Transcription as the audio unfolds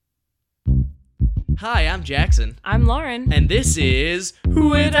Hi, I'm Jackson. I'm Lauren. And this is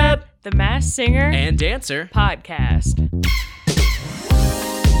Who Is That? The Masked Singer And Dancer Podcast.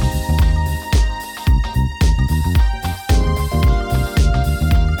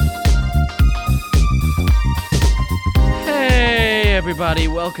 Hey, everybody,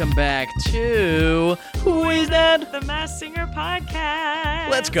 welcome back to Who Is That? The Masked Singer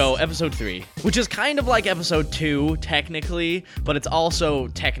Podcast. Let's go, episode 3, which is kind of like episode 2, technically, but it's also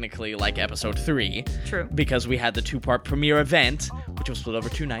technically like episode 3. True. Because we had the 2-part premiere event, which was split over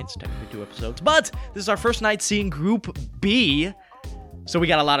 2 nights, technically 2 episodes. But this is our first night seeing Group B, so we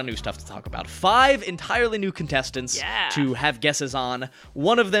got a lot of new stuff to talk about. 5 entirely new contestants to have guesses on.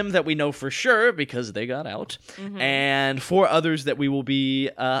 One of them that we know for sure because they got out. And 4 others that we will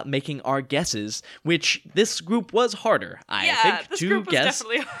be making our guesses, which this group was harder, I think, this to group was guess.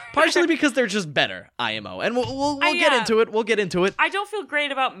 definitely harder. Partially because they're just better, IMO. And we'll get into it. We'll get into it. I don't feel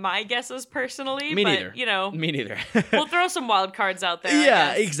great about my guesses personally. Me but, neither. You know, Me neither. we'll throw some wild cards out there. Yeah,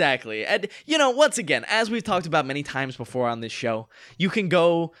 I guess. exactly. And, you know, once again, as we've talked about many times before on this show, you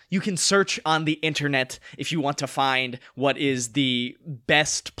can search on the internet if you want to find what is the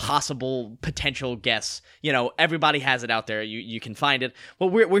best possible potential guess. You know, everybody has it out there. You can find it. Well,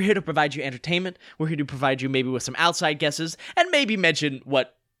 we're here to provide you entertainment. We're here to provide you maybe with some outside guesses and maybe mention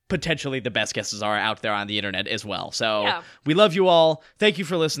what potentially the best guesses are out there on the internet as well. So we love you all. Thank you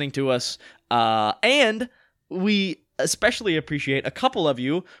for listening to us. And we especially appreciate a couple of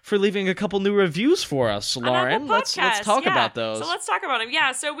you for leaving a couple new reviews for us, Lauren. Let's talk about those. So let's talk about them.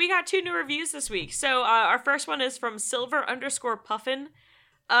 Yeah, so we got 2 new reviews this week. So our first one is from Silver_Puffin.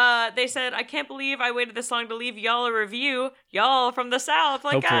 They said, I can't believe I waited this long to leave y'all a review. Y'all from the South,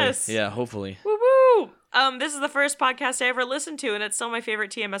 like hopefully. us. Yeah, hopefully. Woo woo! This is the first podcast I ever listened to, and it's still my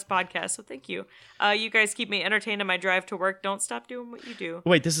favorite TMS podcast, so thank you. You guys keep me entertained in my drive to work. Don't stop doing what you do.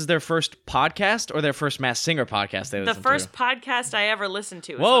 Wait, this is their first podcast or their first Masked Singer podcast they listened to? The first podcast I ever listened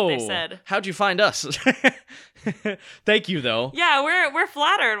to is Whoa, what they said. How'd you find us? Thank you, though. Yeah, we're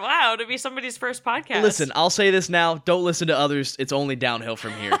flattered. Wow, to be somebody's first podcast. Listen, I'll say this now. Don't listen to others. It's only downhill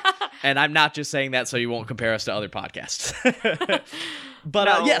from here. And I'm not just saying that so you won't compare us to other podcasts.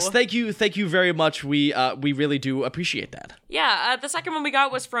 But yes, thank you very much. We really do appreciate that. Yeah, the second one we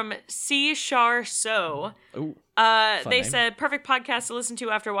got was from C. Shar So. Ooh, they said, perfect podcast to listen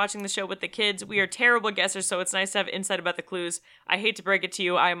to after watching the show with the kids. We are terrible guessers, so it's nice to have insight about the clues. I hate to break it to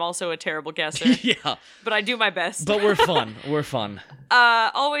you, I am also a terrible guesser. Yeah. But I do my best. But we're fun. We're fun.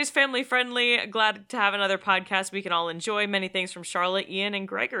 Always family friendly. Glad to have another podcast we can all enjoy. Many thanks from Charlotte, Ian, and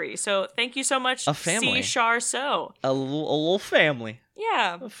Gregory. So thank you so much, A family. C. Shar So. A little family.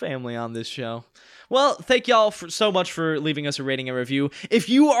 Yeah. A family on this show. Well, thank y'all so much for leaving us a rating and review. If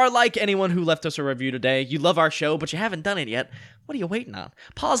you are like anyone who left us a review today, you love our show, but you haven't done it yet, what are you waiting on?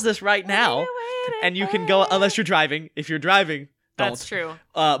 Pause this right now, and you can go, unless you're driving. If you're driving, don't. That's true.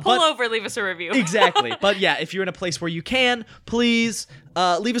 Pull over, leave us a review. Exactly. But yeah, if you're in a place where you can, please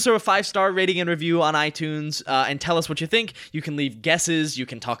leave us a 5-star rating and review on iTunes and tell us what you think. You can leave guesses. You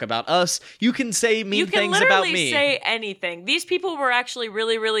can talk about us. You can say mean things about me. You can literally say anything. These people were actually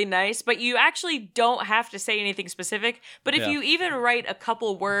really, really nice, but you actually don't have to say anything specific. But if you even write a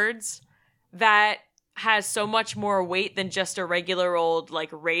couple words that has so much more weight than just a regular old like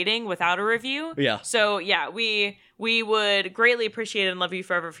rating without a review. Yeah. So yeah, we would greatly appreciate it and love you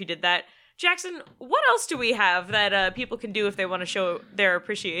forever if you did that. Jackson, what else do we have that people can do if they want to show their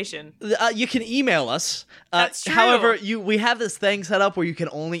appreciation? You can email us. That's true. However, we have this thing set up where you can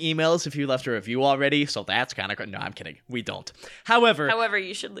only email us if you left a review already, so that's kind of good. No, I'm kidding. We don't. However,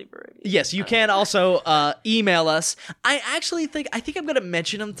 you should leave a review. Yes, you can also email us. I think I'm going to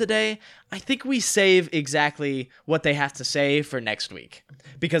mention them today. I think we save exactly what they have to say for next week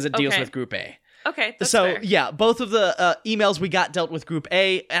because it deals with Group A. Okay, that's so fair. Yeah, both of the emails we got dealt with Group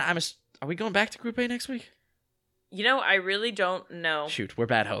A, and are we going back to Group A next week? You know, I really don't know. Shoot, we're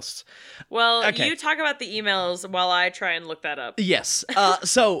bad hosts. Well, Okay. You talk about the emails while I try and look that up. Yes.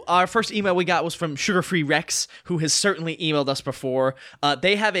 So our first email we got was from Sugar Free Rex, who has certainly emailed us before.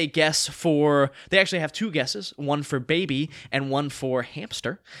 They have a guess they actually have 2 guesses, one for baby and one for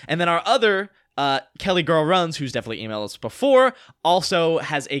hamster. And then our other Kelly Girl Runs, who's definitely emailed us before, also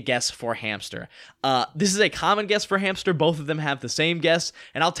has a guess for hamster. This is a common guess for hamster. Both of them have the same guess.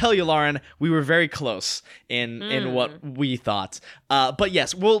 And I'll tell you, Lauren, we were very close in what we thought. But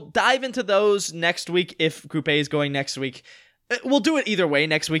yes, we'll dive into those next week if Group A is going next week. We'll do it either way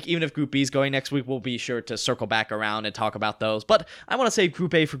next week. Even if Group B is going next week, we'll be sure to circle back around and talk about those. But I want to save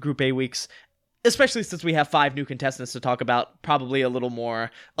Group A for Group A weeks. especially since we have 5 new contestants to talk about, probably a little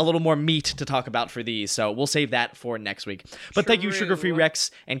more meat to talk about for these. So we'll save that for next week. But thank you, Sugar Free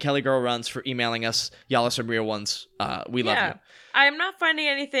Rex and Kelly Girl Runs, for emailing us. Y'all are some real ones. We love you. I'm not finding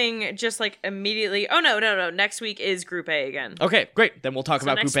anything just like immediately. Oh, no. Next week is Group A again. Okay, great. Then we'll talk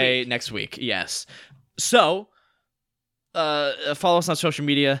about Group A next week. Yes. So, follow us on social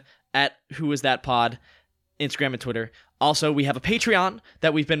media at WhoIsThatPod, Instagram and Twitter. Also, we have a Patreon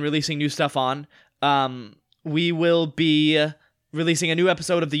that we've been releasing new stuff on. We will be releasing a new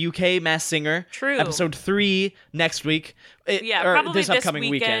episode of the UK Masked Singer. True. Episode 3 next week. Probably this upcoming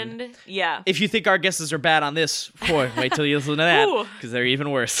weekend. Yeah. If you think our guesses are bad on this, boy, wait till you listen to that, because they're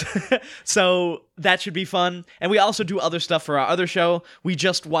even worse. So that should be fun. And we also do other stuff for our other show. We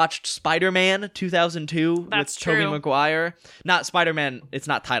just watched Spider-Man 2002 with Tobey Maguire. Not Spider-Man, it's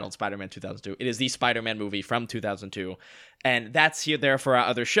not titled Spider-Man 2002. It is the Spider-Man movie from 2002. And that's there for our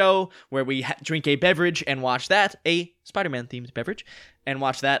other show, where we drink a beverage and watch that, a Spider-Man themed beverage, and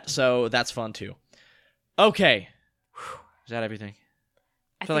watch that. So that's fun too. Okay. Is that everything?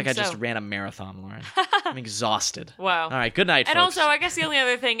 I feel like I just ran a marathon, Lauren. I'm exhausted. Wow. All right, good night, and folks. Also, I guess the only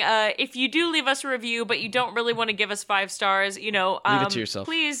other thing, if you do leave us a review, but you don't really want to give us 5 stars, leave it to yourself.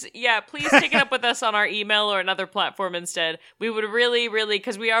 Please take it up with us on our email or another platform instead. We would really,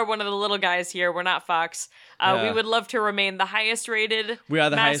 because we are one of the little guys here. We're not Fox. We would love to remain the highest rated. We are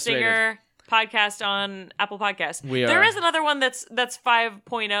the highest rated podcast on Apple Podcasts. There is another one that's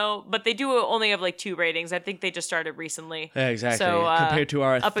 5.0, but they do only have like 2 ratings. I think they just started recently. Yeah, exactly. So compared to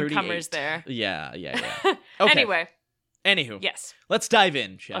our up and comers there. Yeah. Okay. Anywho. Yes. Let's dive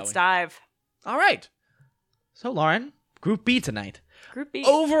in, shall we? Let's dive. All right. So, Lauren, Group B tonight. Group B.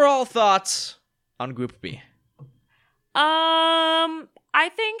 Overall thoughts on Group B. I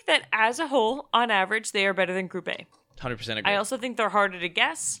think that as a whole, on average, they are better than Group A. 100% agree. I also think they're harder to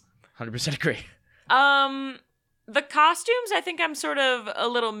guess. 100% agree. The costumes, I think I'm sort of a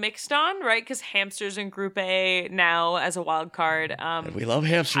little mixed on, right? Because Hamster's in Group A now as a wild card. We love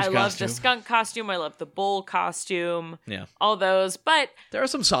Hamster's costume. I love the skunk costume. I love the bull costume. Yeah. All those. But there are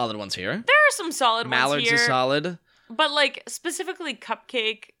some solid ones here. There are some solid Mallard's ones here. Mallard's is solid. But, like, specifically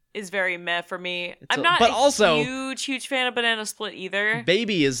Cupcake is very meh for me. I'm not huge fan of Banana Split either.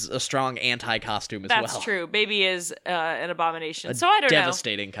 Baby is a strong anti-costume as well. That's true. Baby is an abomination. So I don't know.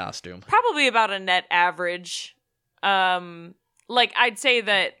 Devastating costume. Probably about a net average. I'd say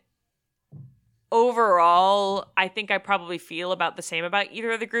that overall, I think I probably feel about the same about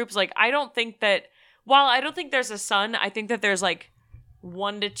either of the groups. Like, I don't think that, while I don't think there's a son, I think that there's like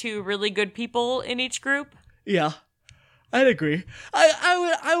 1 to 2 really good people in each group. Yeah. I'd agree.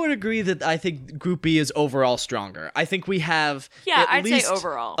 I would agree that I think Group B is overall stronger. I think we have I'd say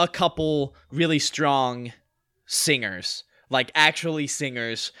overall a couple really strong singers, like actually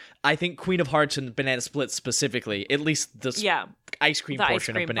singers. I think Queen of Hearts and Banana Split specifically, at least the ice cream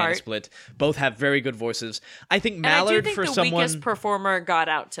portion of Banana Split, both have very good voices. I think Mallard, for someone, the weakest performer got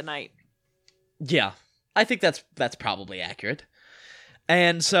out tonight. Yeah, I think that's probably accurate.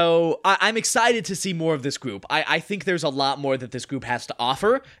 And so I'm excited to see more of this group. I think there's a lot more that this group has to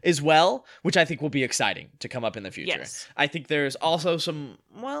offer as well, which I think will be exciting to come up in the future. Yes. I think there's also some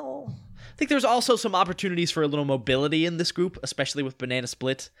opportunities for a little mobility in this group, especially with Banana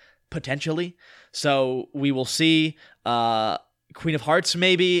Split, potentially. So we will see. Queen of Hearts,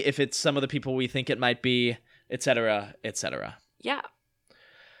 maybe, if it's some of the people we think it might be, etc., etc. Yeah.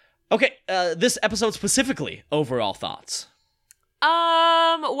 Okay, this episode specifically, overall thoughts.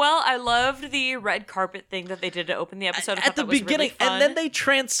 Well, I loved the red carpet thing that they did to open the episode. At the beginning, really and then they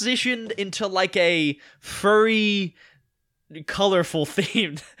transitioned into like a furry, colorful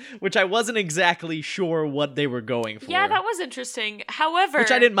theme, which I wasn't exactly sure what they were going for. Yeah, that was interesting. However,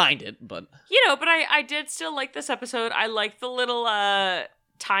 which I didn't mind it, but but I did still like this episode. I liked the little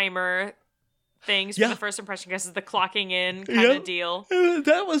timer things for the first impression guesses, the clocking in kind of deal.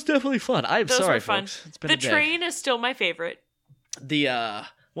 That was definitely fun. I'm Those sorry, were fun. Folks. It's been the a day. Train is still my favorite. The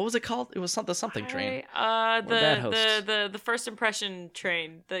what was it called? It was something train. The first impression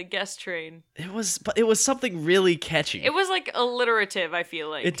train, the guest train. It was something really catchy. It was like alliterative, I feel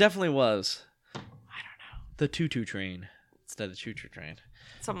like. It definitely was. I don't know. The tutu train instead of choo-choo train.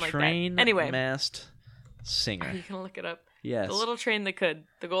 Something like train that. Anyway, Masked Singer. Are you gonna look it up? Yes. The little train that could.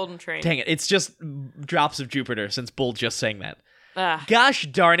 The golden train. Dang it! It's just Drops of Jupiter since Bull just sang that. Ugh. Gosh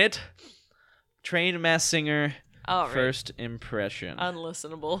darn it! Train Masked Singer. All right. First impression.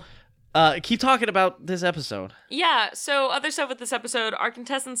 Unlistenable. Keep talking about this episode. Yeah, so other stuff with this episode. Our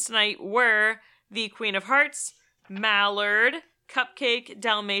contestants tonight were the Queen of Hearts, Mallard, Cupcake,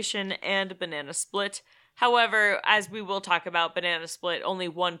 Dalmatian, and Banana Split. However, as we will talk about, Banana Split, only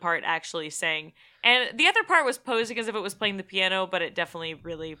one part actually sang. And the other part was posing as if it was playing the piano, but it definitely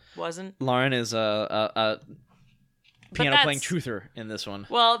really wasn't. Lauren is a piano playing truther in this one.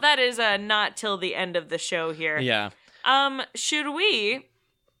 Well, that is not till the end of the show here. Yeah. Should we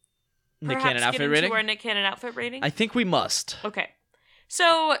Nick Cannon outfit get rating? into our Nick Cannon outfit rating? I think we must. Okay.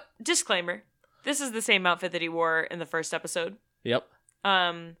 So, disclaimer. This is the same outfit that he wore in the first episode. Yep.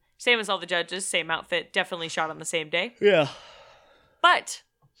 Same as all the judges, same outfit, definitely shot on the same day. Yeah. But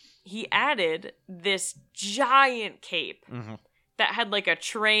he added this giant cape that had like a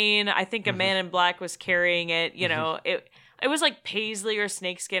train. I think a man in black was carrying it. You know, it was like paisley or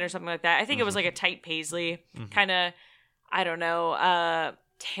snakeskin or something like that. I think it was like a tight paisley, kind of, I don't know,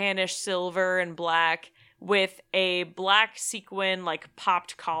 tannish silver and black with a black sequin like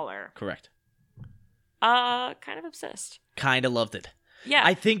popped collar. Correct. Kind of obsessed. Kind of loved it. Yeah.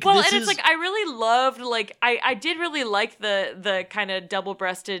 I think it's like I really loved like I did really like the kind of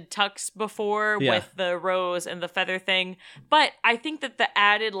double-breasted tux before with the rose and the feather thing, but I think that the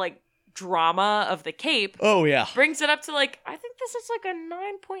added like drama of the cape brings it up to like I think this is like a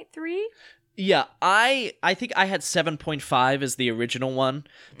 9.3. Yeah, I think I had 7.5 as the original one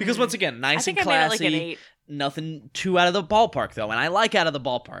because once again, nice and classy. I made it like an 8. Nothing too out of the ballpark though, and I like out of the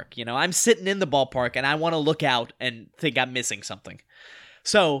ballpark. You know, I'm sitting in the ballpark and I want to look out and think I'm missing something.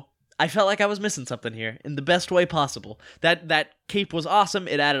 So I felt like I was missing something here in the best way possible. That cape was awesome.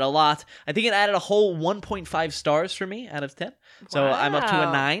 It added a lot. I think it added a whole 1.5 stars for me out of 10. So I'm up to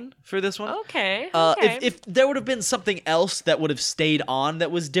a 9 for this one. Okay. If there would have been something else that would have stayed on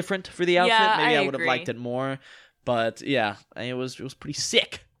that was different for the outfit, maybe I would have liked it more. But yeah, it was pretty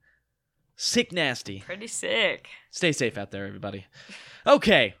sick. Sick nasty. Pretty sick. Stay safe out there, everybody.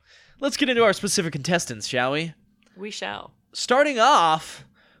 Okay, let's get into our specific contestants, shall we? We shall. Starting off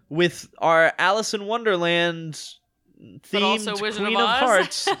with our Alice in Wonderland themed Queen of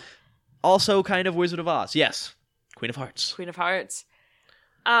Hearts. Also kind of Wizard of Oz. Yes. Queen of Hearts. Queen of Hearts.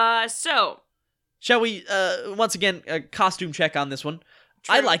 So. Shall we, once again, a costume check on this one?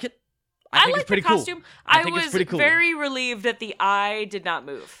 True. I like it. I think it's pretty cool. I was very relieved that the eye did not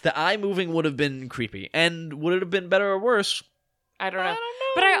move. The eye moving would have been creepy. And would it have been better or worse? I don't know.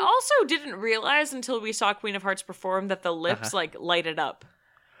 But I also didn't realize until we saw Queen of Hearts perform that the lips like lighted up.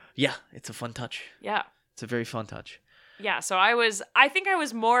 Yeah, it's a fun touch. Yeah. It's a very fun touch. Yeah, so I think I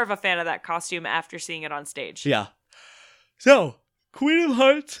was more of a fan of that costume after seeing it on stage. Yeah. So, Queen of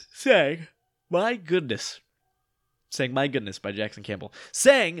Hearts sang My Goodness by Jackson Campbell.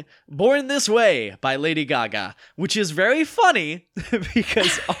 Sang Born This Way by Lady Gaga, which is very funny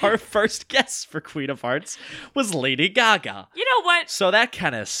because our first guess for Queen of Hearts was Lady Gaga. You know what? So that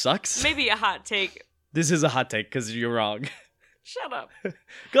kind of sucks. Maybe a hot take. This is a hot take because you're wrong. Shut up.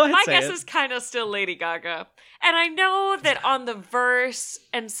 Go ahead. My guess is kind of still Lady Gaga. And I know that on the verse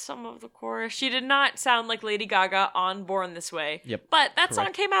and some of the chorus, she did not sound like Lady Gaga on Born This Way. Yep. But that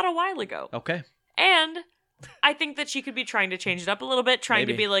song came out a while ago. Okay. And I think that she could be trying to change it up a little bit, trying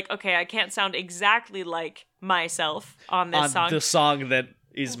to be like, okay, I can't sound exactly like myself on this song. On the song that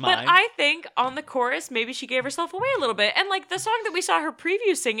is mine. But I think on the chorus, maybe she gave herself away a little bit. And like the song that we saw her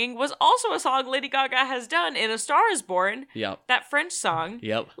preview singing was also a song Lady Gaga has done in A Star Is Born. Yep. That French song.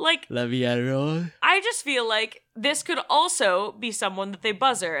 Yep. Like, La Vie Rose. I just feel like this could also be someone that they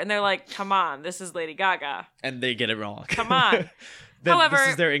buzzer and they're like, come on, this is Lady Gaga. And they get it wrong. Come on. However, this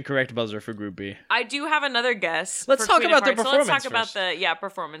is their incorrect buzzer for Group B. I do have another guess. Let's talk about the performance. So let's talk about the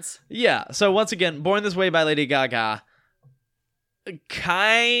performance. Yeah. So once again, Born This Way by Lady Gaga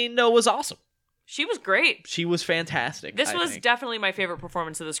kinda was awesome. She was great. She was fantastic. This was definitely my favorite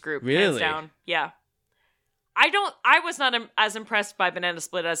performance of this group. Really? Hands down. Yeah. I was not as impressed by Banana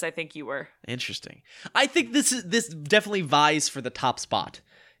Split as I think you were. Interesting. I think this definitely vies for the top spot.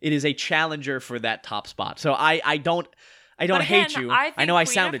 It is a challenger for that top spot. So I don't hate you. I know I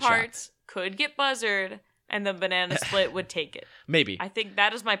sounded shocked. Queen of Hearts could get buzzard, and the Banana Split would take it. Maybe. I think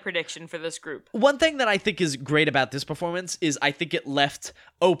that is my prediction for this group. One thing that I think is great about this performance is I think it left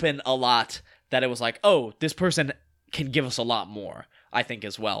open a lot that it was like, oh, this person can give us a lot more, I think,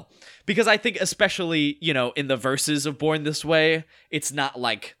 as well. Because I think especially, in the verses of Born This Way, it's not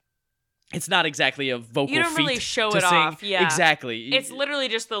exactly a vocal feat. You don't really show it sing. off, yeah. Exactly. It's literally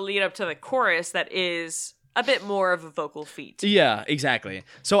just the lead up to the chorus that is a bit more of a vocal feat. Yeah, exactly.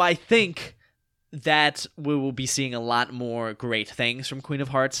 So I think that we will be seeing a lot more great things from Queen of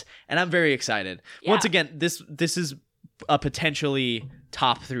Hearts, and I'm very excited. Yeah. Once again, this is a potentially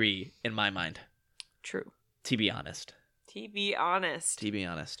top 3 in my mind. True. To be honest. To be honest. To be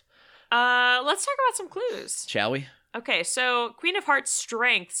honest. Let's talk about some clues. Shall we? Okay, so Queen of Hearts'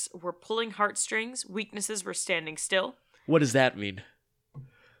 strengths were pulling heartstrings. Weaknesses were standing still. What does that mean?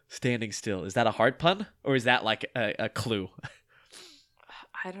 Standing still. Is that a heart pun? Or is that like a clue?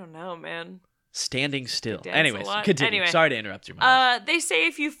 I don't know, man. Standing still. Dance Anyways, a lot. continue. Anyway. Sorry to interrupt you, Miles. They say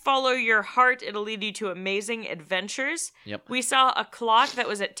if you follow your heart, it'll lead you to amazing adventures. Yep. We saw a clock that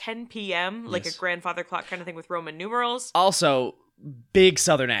was at 10 p.m., like Yes. a grandfather clock kind of thing with Roman numerals. Also, big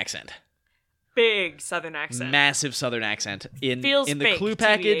Southern accent. Big Southern accent. Massive Southern accent in Feels the fake, clue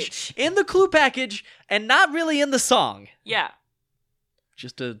package. TBH. In the clue package, and not really in the song. Yeah.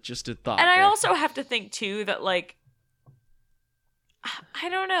 Just a thought. And I there. also have to think, too, that, like, I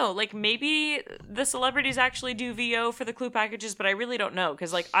don't know. Like, maybe the celebrities actually do VO for the clue packages, but I really don't know.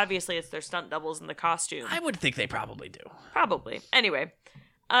 Because, like, obviously it's their stunt doubles in the costume. I would think they probably do. Probably. Anyway.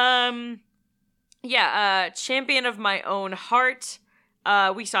 Champion of My Own Heart.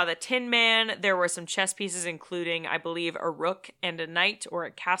 We saw the Tin Man. There were some chess pieces, including, I believe, a rook and a knight, or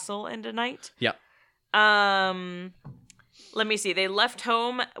a castle and a knight. Yep. Let me see. They left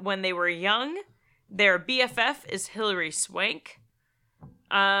home when they were young. Their BFF is Hilary Swank.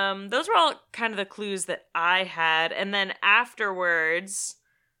 Those were all kind of the clues that I had. And then afterwards,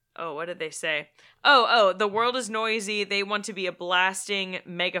 what did they say? The world is noisy. They want to be a blasting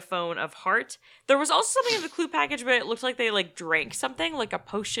megaphone of heart. There was also something in the clue package, but it looked like they like drank something, like a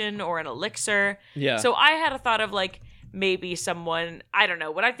potion or an elixir. Yeah. So I had a thought of like maybe someone, I don't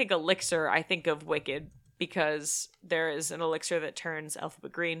know. When I think elixir, I think of Wicked because there is an elixir that turns Elphaba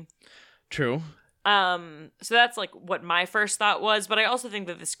green. True. So that's like what my first thought was, but I also think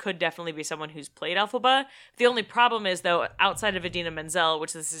that this could definitely be someone who's played Elphaba. The only problem is though, outside of Idina Menzel,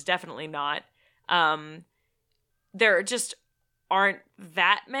 which this is definitely not, there just aren't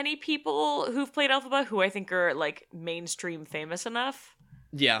that many people who've played Elphaba who I think are like mainstream famous enough.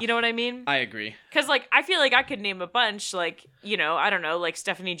 Yeah. You know what I mean? I agree. Because, like, I feel like I could name a bunch, like, you know, I don't know, like,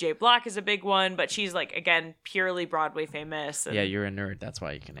 Stephanie J. Block is a big one, but she's, like, again, purely Broadway famous. And Yeah, you're a nerd. That's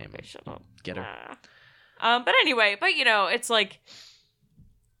why you can name it. shut up. Get her. But anyway, you know, it's like,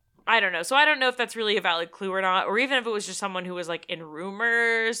 I don't know. So I don't know if that's really a valid clue or not, or even if it was just someone who was, like, in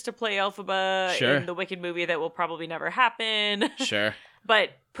rumors to play Elphaba Sure. in the Wicked movie that will probably never happen. Sure.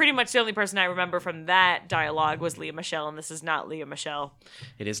 But pretty much the only person I remember from that dialogue was Leah Michele, and this is not Leah Michele.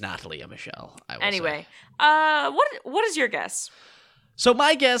 It is not Leah Michele, I will Anyway, say. what is your guess? So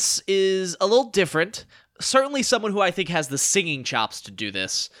my guess is a little different. Certainly someone who I think has the singing chops to do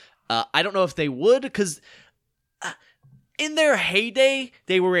this. I don't know if they would, because in their heyday,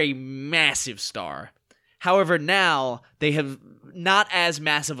 they were a massive star. However, now they have not as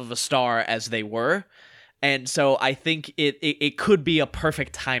massive of a star as they were. And so I think it could be a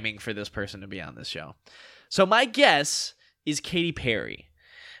perfect timing for this person to be on this show. So my guess is Katy Perry.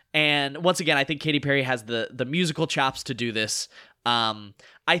 And once again, I think Katy Perry has the musical chops to do this.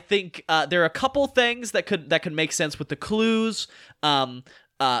 I think there are a couple things that could make sense with the clues.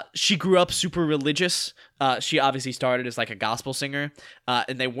 She grew up super religious. She obviously started as like a gospel singer,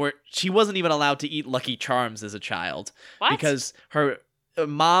 and she wasn't even allowed to eat Lucky Charms as a child. What? Because her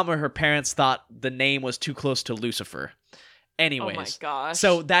mom or her parents thought the name was too close to Lucifer. Anyways, Oh my gosh.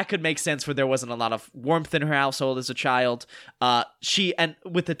 so that could make sense where there wasn't a lot of warmth in her household as a child. And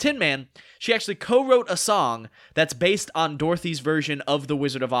with the Tin Man, she actually co-wrote a song that's based on Dorothy's version of The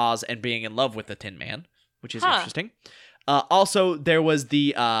Wizard of Oz and being in love with the Tin Man, which is interesting. Also, there was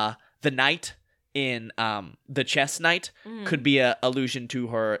the knight in the chess knight could be a allusion to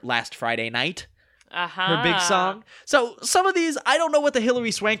her Last Friday Night. Her big song. So some of these, I don't know what the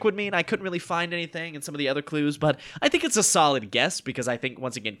Hilary Swank would mean. I couldn't really find anything in some of the other clues, but I think it's a solid guess because I think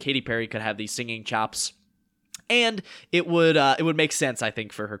once again Katy Perry could have these singing chops, and it would make sense I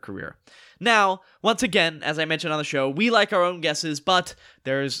think for her career. Now, once again, as I mentioned on the show, we like our own guesses, but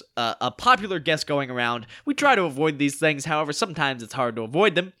there's a popular guess going around. We try to avoid these things, however, sometimes it's hard to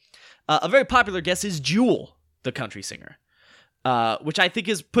avoid them. A very popular guess is Jewel, the country singer. Which I think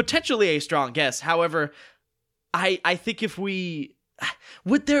is potentially a strong guess. However, I think if we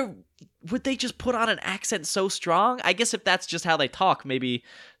would they just put on an accent so strong? I guess if that's just how they talk, maybe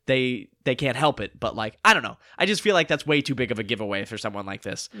they can't help it. But like, I don't know. I just feel like that's way too big of a giveaway for someone like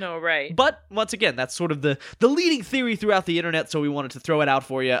this. No, right. But once again, that's sort of the leading theory throughout the internet, so we wanted to throw it out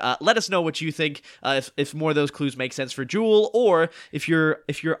for you. Let us know what you think, if more of those clues make sense for Jewel, or if you're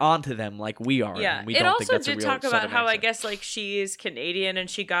onto them like we are. Yeah, and we it don't think also that's a did real talk about Southern how I accent. guess like she's Canadian and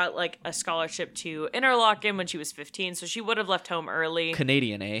she got like a scholarship to Interlochen when she was 15, so she would have left home early.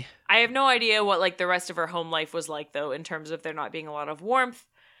 Canadian, eh? I have no idea what like the rest of her home life was like though, in terms of there not being a lot of warmth.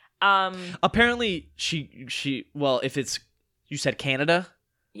 Apparently, she well, if it's you said Canada,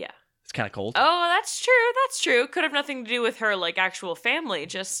 Yeah. It's kind of cold. Oh, that's true. That's true. Could have nothing to do with her like actual family. Could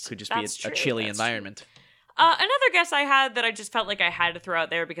just be a chilly environment. Another guess I had that I just felt like I had to throw out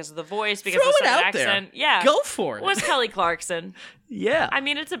there because of the voice, because Throw of the it out accent. there. Yeah, Go for it. Was Kelly Clarkson. Yeah. I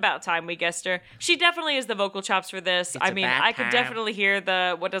mean, it's about time we guessed her. She definitely is the vocal chops for this. I mean, I could definitely hear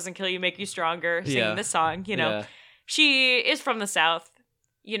the "What doesn't kill you make you stronger" singing this song. You know, she is from the South.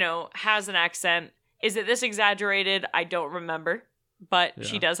 You know, has an accent. Is it this exaggerated? I don't remember, but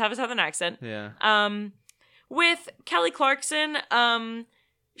she does have a Southern accent. Yeah. With Kelly Clarkson,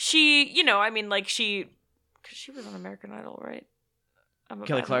 she, you know, I mean, like because she was on American Idol, right?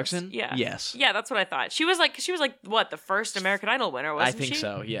 Kelly Clarkson? Yeah. Yes. Yeah, that's what I thought. She was like what, the first American Idol winner, wasn't she? I think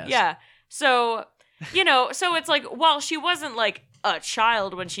so, yes. Yeah. So, you know, so it's like, while she wasn't like a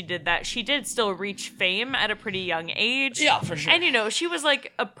child when she did that, she did still reach fame at a pretty young age. Yeah, for sure. And, you know, she was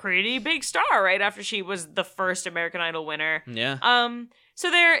like a pretty big star right after she was the first American Idol winner. Yeah. So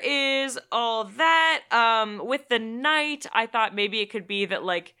there is all that. With The Night, I thought maybe it could be that,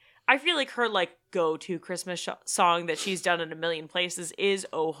 like, I feel like her, like, go-to Christmas song that she's done in a million places is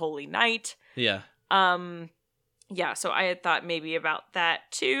 "Oh Holy Night." Yeah. Yeah, so I had thought maybe about that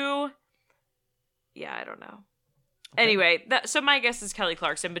too. Yeah, I don't know. Okay. Anyway, so my guess is Kelly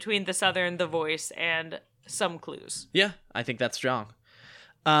Clarkson, between the Southern, the voice, and some clues. Yeah, I think that's strong.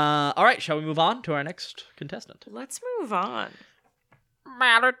 All right, shall we move on to our next contestant? Let's move on.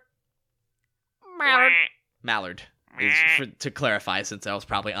 Mallard. To clarify, since that was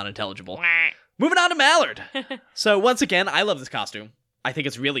probably unintelligible. Moving on to Mallard. So once again, I love this costume. I think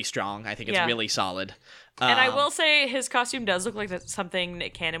it's really strong. I think it's really solid. And I will say his costume does look like that's something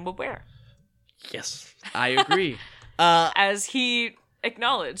Nick Cannon would wear. Yes, I agree. As he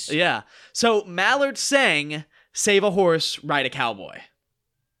acknowledged. Yeah. So Mallard sang "Save a Horse, Ride a Cowboy."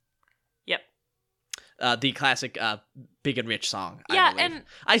 Yep. The classic Big and Rich song. Yeah, and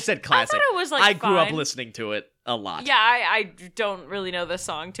I said classic. I thought it was like I grew up listening to it a lot. Yeah, I don't really know this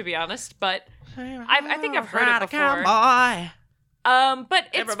song, to be honest, but I think I've heard it before. Cowboy. But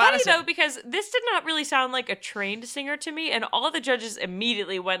it's funny though, because this did not really sound like a trained singer to me, and all the judges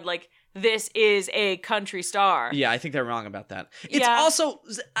immediately went like, "This is a country star." Yeah, I think they're wrong about that. It's also,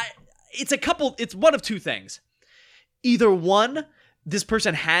 it's one of two things. Either one, this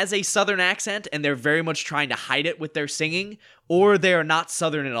person has a Southern accent and they're very much trying to hide it with their singing, or they are not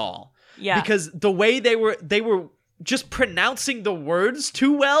Southern at all. Yeah. Because the way they were just pronouncing the words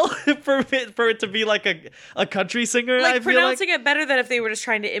too well for it to be like a country singer. Like I feel pronouncing it better than if they were just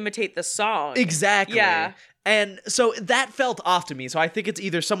trying to imitate the song. Exactly. Yeah. And so that felt off to me. So I think it's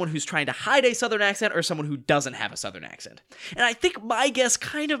either someone who's trying to hide a Southern accent or someone who doesn't have a Southern accent. And I think my guess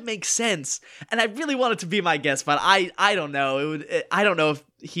kind of makes sense. And I really want it to be my guess, but I don't know. I don't know if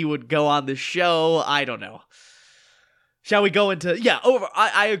he would go on the show. I don't know. Shall we go into... Yeah,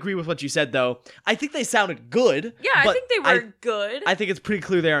 I agree with what you said, though. I think they sounded good. Yeah, I think they were good. I think it's pretty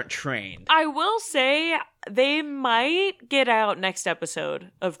clear they aren't trained. I will say they might get out next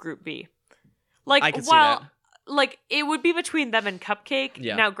episode of Group B. Like, I can see that. Like, it would be between them and Cupcake.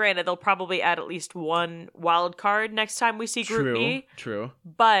 Yeah. Now, granted, they'll probably add at least one wild card next time we see Group B. True.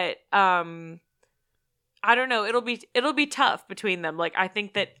 But, I don't know. It'll be tough between them. Like, I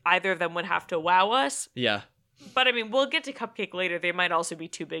think that either of them would have to wow us. Yeah. But, I mean, we'll get to Cupcake later. They might also be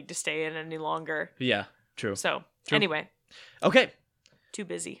too big to stay in any longer. Yeah, true. So, True. Anyway. Okay. Too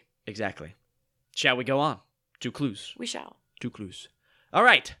busy. Exactly. Shall we go on? 2 clues. We shall. 2 clues. All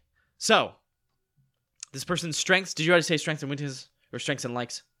right. So, this person's strengths. Did you already say strengths and weaknesses? Or strengths and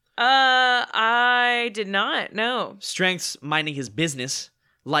likes? I did not. No. Strengths, minding his business.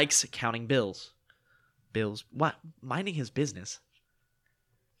 Likes, counting bills. Bills. What? Minding his business?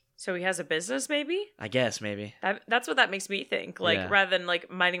 So he has a business, maybe? I guess, maybe. That's what that makes me think. Like, rather than, like,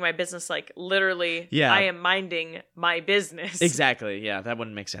 minding my business, like, literally, I am minding my business. Exactly. Yeah, that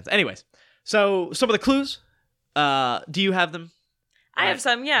wouldn't make sense. Anyways, so some of the clues. Do you have them? I have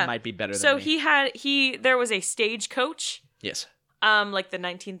some, yeah. Might be better than me. So there was a Stagecoach. Yes. Like the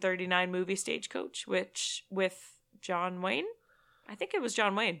 1939 movie Stagecoach, with John Wayne. I think it was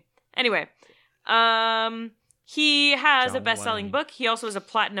John Wayne. Anyway, he has a best-selling book. He also has a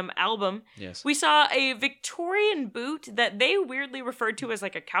platinum album. Yes. We saw a Victorian boot that they weirdly referred to as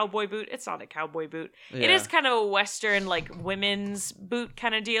like a cowboy boot. It's not a cowboy boot. Yeah. It is kind of a Western, like, women's boot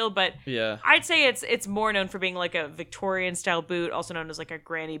kind of deal, but I'd say it's more known for being like a Victorian-style boot, also known as like a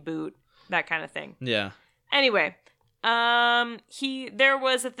granny boot, that kind of thing. Yeah. Anyway, there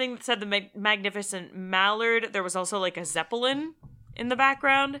was a thing that said the Magnificent Mallard. There was also like a Zeppelin in the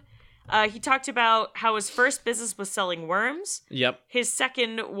background. He talked about how his first business was selling worms. Yep. His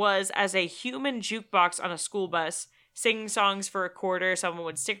second was as a human jukebox on a school bus. sing songs for a quarter. Someone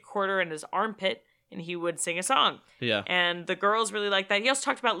would stick a quarter in his armpit and he would sing a song. Yeah. And the girls really liked that. He also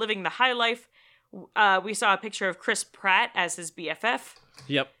talked about living the high life. We saw a picture of Chris Pratt as his BFF.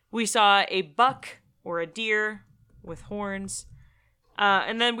 Yep. We saw a buck or a deer with horns.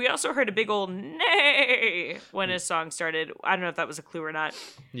 And then we also heard a big old neigh when his song started. I don't know if that was a clue or not.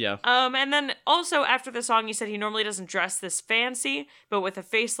 Yeah. And then also after the song, he said he normally doesn't dress this fancy, but with a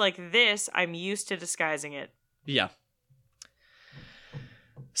face like this, I'm used to disguising it. Yeah.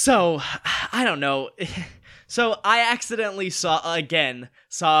 So, I don't know. So, I accidentally saw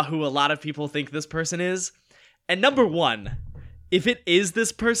who a lot of people think this person is. And number one, if it is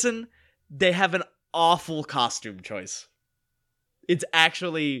this person, they have an awful costume choice. It's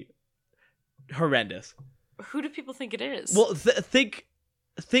actually horrendous. Who do people think it is? Well, think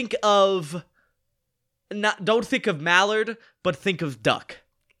of don't think of Mallard, but think of Duck.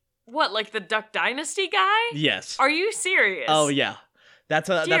 What, like the Duck Dynasty guy? Yes. Are you serious? Oh yeah. That's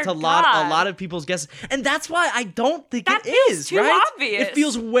a Dear lot of people's guesses. And that's why I don't think that it feels is, too right? obvious. It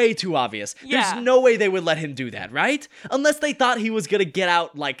feels way too obvious. Yeah. There's no way they would let him do that, right? Unless they thought he was going to get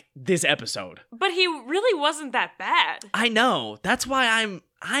out like this episode. But he really wasn't that bad. I know. That's why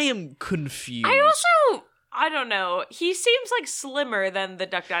I am confused. I don't know. He seems like slimmer than the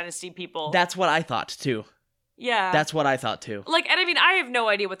Duck Dynasty people. That's what I thought too. Yeah. That's what I thought too. Like, and I mean, I have no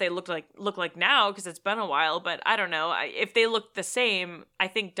idea what they look like now because it's been a while, but I don't know. If they look the same, I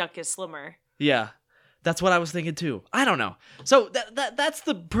think Duck is slimmer. Yeah. That's what I was thinking too. I don't know. So that's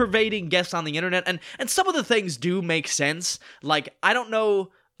the pervading guess on the internet, and some of the things do make sense. Like, I don't know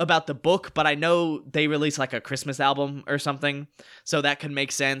about the book, but I know they released like a Christmas album or something, so that could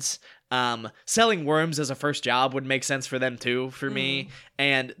make sense. Selling worms as a first job would make sense for them too, for me.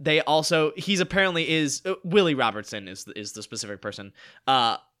 And he's apparently Willie Robertson is the specific person,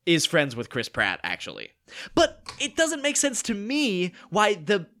 is friends with Chris Pratt actually. But it doesn't make sense to me why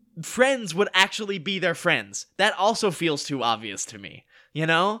the friends would actually be their friends. That also feels too obvious to me, you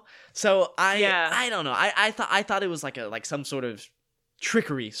know? So I don't know. I thought it was like some sort of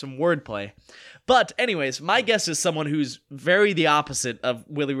trickery, some wordplay. But anyways, my guess is someone who's very the opposite of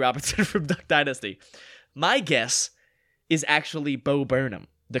Willie Robertson from Duck Dynasty. My guess is actually Bo Burnham,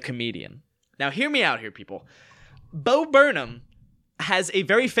 the comedian. Now hear me out here, people. Bo Burnham has a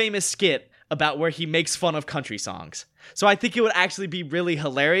very famous skit about where he makes fun of country songs. So I think it would actually be really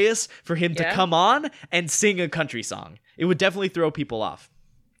hilarious for him to come on and sing a country song. It would definitely throw people off.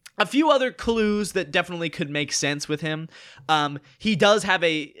 A few other clues that definitely could make sense with him. He does have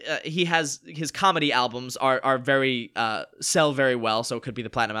he has his comedy albums are very sell very well, so it could be the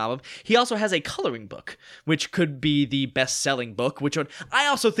platinum album. He also has a coloring book, which could be the best-selling book, which I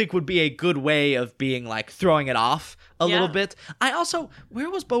also think would be a good way of being like throwing it off a little bit.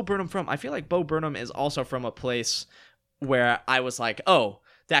 Where was Bo Burnham from? I feel like Bo Burnham is also from a place where I was like, oh,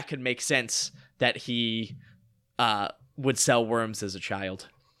 that could make sense that he would sell worms as a child.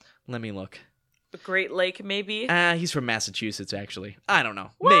 Let me look. The Great Lake, maybe? He's from Massachusetts, actually. I don't know.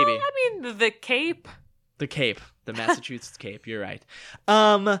 Well, Maybe. I mean, the Cape. The Cape. The Massachusetts Cape. You're right.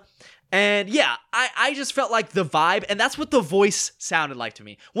 And yeah, I just felt like the vibe, and that's what the voice sounded like to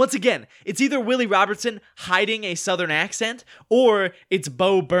me. Once again, it's either Willie Robertson hiding a southern accent, or it's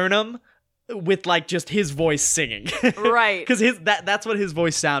Bo Burnham with like just his voice singing. Right. Because that's what his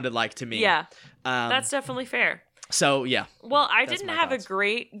voice sounded like to me. Yeah. That's definitely fair. So, yeah. Well, I didn't have a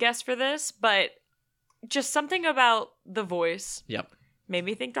great guess for this, but just something about the voice made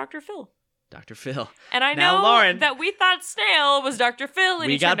me think Dr. Phil. Dr. Phil. And I know Lauren, that we thought Snail was Dr. Phil, and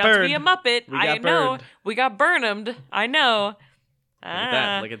we he turned out to be a Muppet. I know. Burned. We got Burnhamed. I know.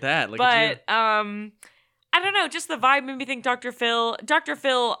 Look at that. Look at you. I don't know. Just the vibe made me think Dr. Phil. Dr.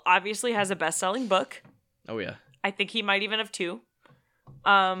 Phil obviously has a best-selling book. Oh, yeah. I think he might even have 2.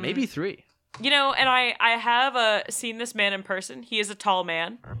 Maybe 3. You know, and I have seen this man in person. He is a tall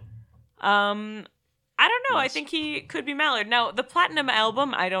man. I don't know. Yes. I think he could be Mallard. Now, the Platinum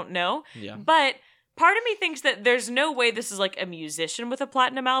album, I don't know. Yeah. But part of me thinks that there's no way this is like a musician with a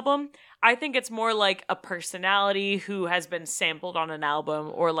Platinum album. I think it's more like a personality who has been sampled on an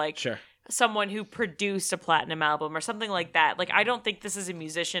album, or like someone who produced a Platinum album or something like that. Like, I don't think this is a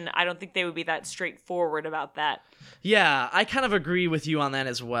musician. I don't think they would be that straightforward about that. Yeah, I kind of agree with you on that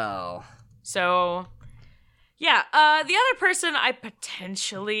as well. So, yeah, the other person I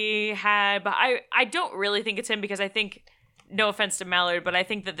potentially had, but I don't really think it's him, because I think, no offense to Mallard, but I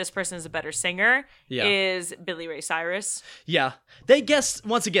think that this person is a better singer, is Billy Ray Cyrus. Yeah. They guessed,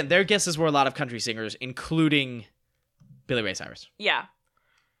 once again, their guesses were a lot of country singers, including Billy Ray Cyrus. Yeah.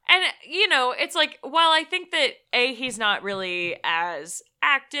 And, you know, it's like, while I think that, he's not really as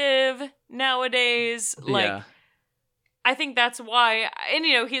active nowadays, like... Yeah. I think that's why,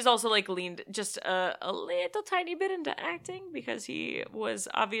 and he's also like leaned just a little tiny bit into acting because he was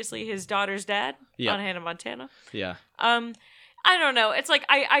obviously his daughter's dad on Hannah Montana. Yeah. I don't know. It's like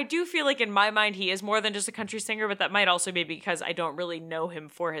I do feel like in my mind he is more than just a country singer, but that might also be because I don't really know him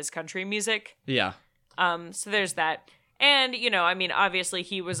for his country music. Yeah. So there's that. And, obviously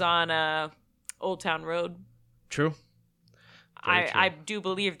he was on Old Town Road. True. I do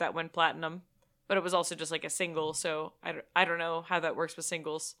believe that went platinum, but it was also just like a single, so I don't know how that works with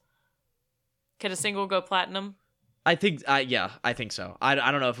singles. Can a single go platinum? I think, I think so. I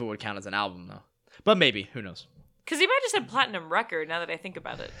don't know if it would count as an album, though. But maybe. Who knows? Because he might have said platinum record, now that I think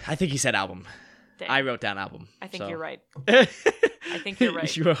about it. I think he said album. Dang. I wrote down album. I think so. you're right. I think you're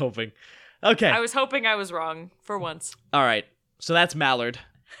right. You were hoping. Okay. I was hoping I was wrong, for once. All right. So that's Mallard.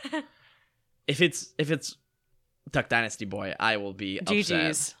 If it's Duck Dynasty Boy, I will be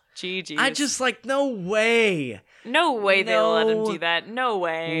upset. GG's. I just no way. No way they'll let him do that. No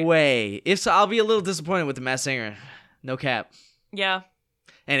way. If so, I'll be a little disappointed with the Masked Singer. No cap. Yeah.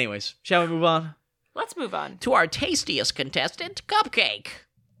 Anyways, shall we move on? Let's move on. To our tastiest contestant, Cupcake.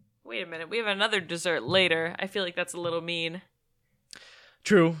 Wait a minute. We have another dessert later. I feel like that's a little mean.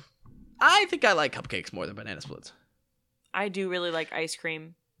 True. I think I like cupcakes more than banana splits. I do really like ice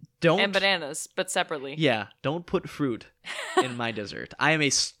cream. And bananas, but separately. Yeah, don't put fruit in my dessert. I am a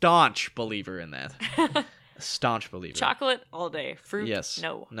staunch believer in that. A staunch believer. Chocolate all day. Fruit, yes.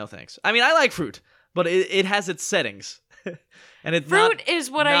 no. No thanks. I mean, I like fruit, but it has its settings. And it's fruit is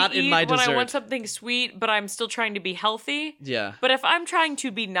what I eat when dessert. I want something sweet, but I'm still trying to be healthy. Yeah. But if I'm trying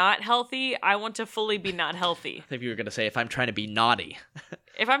to be not healthy, I want to fully be not healthy. I think you were going to say if I'm trying to be naughty.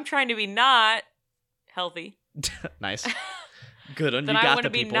 If I'm trying to be not healthy. Nice. Good one. Then You got I want the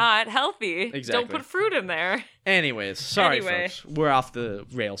to be people. not healthy. Exactly. Don't put fruit in there. Anyways, sorry folks. We're off the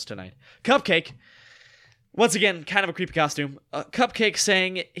rails tonight. Cupcake. Once again, kind of a creepy costume. Cupcake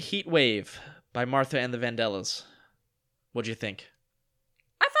sang Heat Wave by Martha and the Vandellas. What'd you think?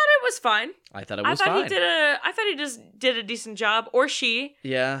 I thought it was fine. I thought it was fine. I thought he just did a decent job, or she.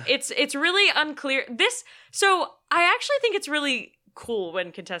 Yeah. It's really unclear. So I actually think it's really cool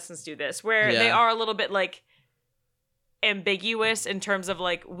when contestants do this, where they are a little bit ambiguous in terms of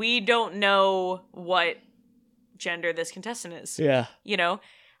we don't know what gender this contestant is. Yeah.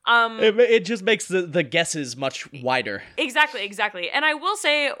 It just makes the guesses much wider. Exactly. And I will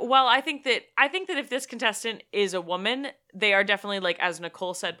say, well, I think that if this contestant is a woman, they are definitely, as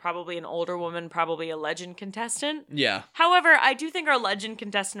Nicole said, probably an older woman, probably a legend contestant. Yeah. However, I do think our legend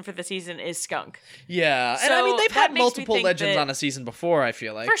contestant for the season is Skunk. Yeah. So and I mean, they've had multiple legends on a season before, I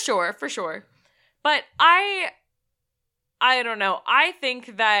feel like. For sure. But I don't know. I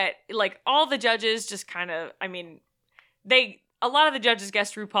think that, all the judges just kind of, a lot of the judges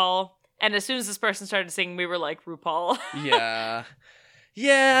guessed RuPaul, and as soon as this person started singing, we were like, RuPaul. Yeah.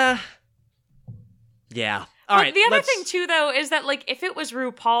 All right. The other thing, too, though, is that, if it was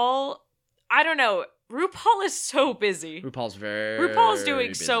RuPaul, I don't know. RuPaul is so busy. RuPaul's doing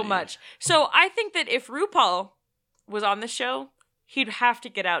busy. so much. So I think that if RuPaul was on the show, he'd have to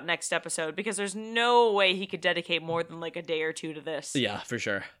get out next episode, because there's no way he could dedicate more than, a day or two to this. Yeah, for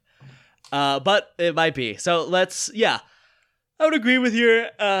sure. But it might be. So I would agree with your,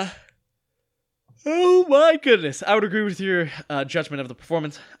 oh my goodness. I would agree with your judgment of the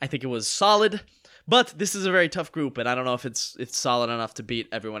performance. I think it was solid, but this is a very tough group, and I don't know if it's solid enough to beat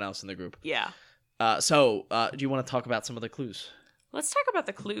everyone else in the group. Yeah. So, do you want to talk about some of the clues? Let's talk about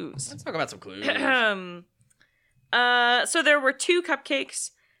the clues. Let's talk about some clues. So there were 2 cupcakes.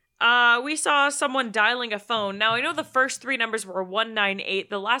 We saw someone dialing a phone. Now, I know the first 3 numbers were 198.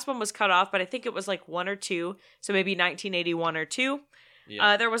 The last one was cut off, but I think it was 1 or 2. So maybe 1981 or 2.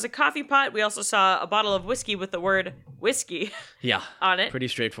 Yeah. There was a coffee pot. We also saw a bottle of whiskey with the word whiskey on it. Pretty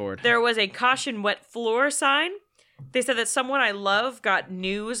straightforward. There was a caution wet floor sign. They said that someone I love got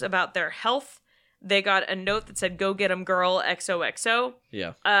news about their health. They got a note that said, "Go get 'em, girl, XOXO."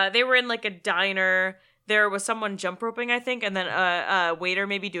 Yeah. They were in a diner. There was someone jump roping, I think, and then a waiter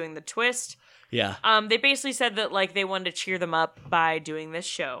maybe doing the twist. Yeah. They basically said that they wanted to cheer them up by doing this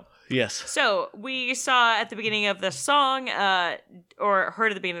show. Yes. So we saw at the beginning of the song, or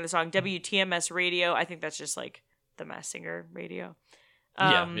heard at the beginning of the song, WTMS radio. I think that's just the Masked Singer radio.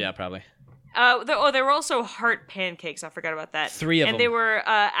 Yeah, probably. There were also heart pancakes. I forgot about that. 3 of them. And they were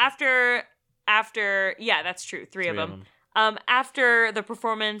after. Yeah, that's true. 3 of them. After the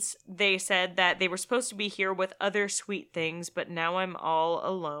performance, they said that they were supposed to be here with other sweet things, but now I'm all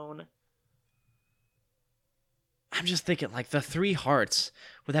alone. I'm just thinking, the 3 hearts.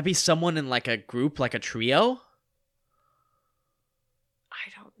 Would that be someone in a group, a trio? I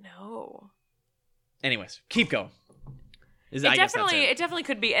don't know. Anyways, keep going. I guess that's It definitely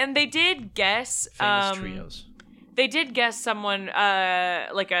could be. And they did guess famous trios. They did guess someone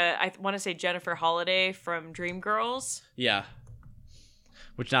I want to say Jennifer Holliday from Dreamgirls. Yeah.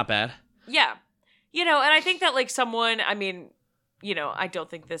 Which not bad. Yeah. And I think that like someone, I mean, I don't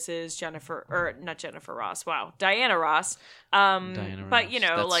think this is not Jennifer Ross. Wow. Diana Ross. Diana but Ross.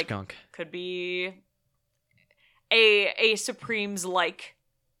 That's like skunk. could be a Supremes like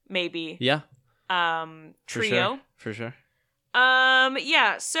maybe. Yeah. Trio. For sure.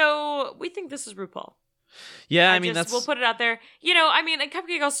 Yeah, so we think this is RuPaul. Yeah, I mean, that's... We'll put it out there. I mean,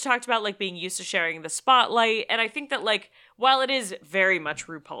 Cupcake also talked about, like, being used to sharing the spotlight, and I think that, like, while it is very much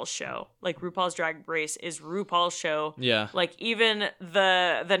RuPaul's show, like, RuPaul's Drag Race is RuPaul's show. Yeah. Like, even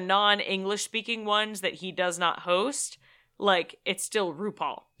the non-English-speaking ones that he does not host, like, it's still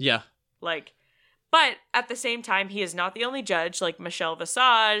RuPaul. Yeah. Like... But at the same time, he is not the only judge, like Michelle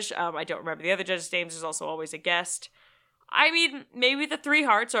Visage. I don't remember the other judges' names. There's also always a guest. I mean, maybe the Three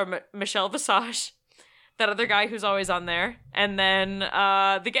Hearts or Michelle Visage, that other guy who's always on there, and then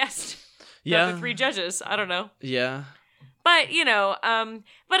the guest. Yeah. The three judges. I don't know. Yeah. But,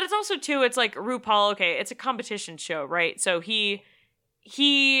 but it's also, too, it's like RuPaul, okay, it's a competition show, right? So he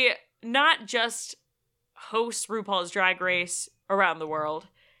not just hosts RuPaul's Drag Race around the world.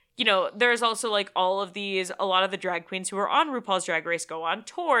 There's also, like, a lot of the drag queens who are on RuPaul's Drag Race go on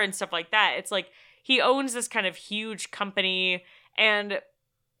tour and stuff like that. It's like, he owns this kind of huge company, and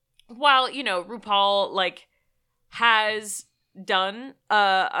while, RuPaul, like, has done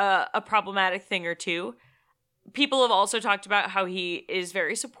a problematic thing or two, people have also talked about how he is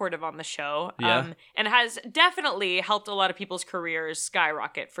very supportive on the show, and has definitely helped a lot of people's careers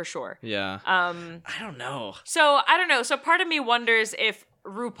skyrocket, for sure. Yeah. I don't know. So, I don't know. So, part of me wonders if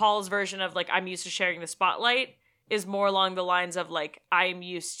RuPaul's version of, like, I'm used to sharing the spotlight is more along the lines of, like, I'm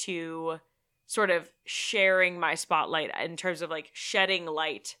used to sort of sharing my spotlight in terms of, like, shedding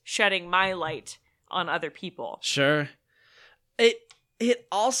my light on other people. Sure. It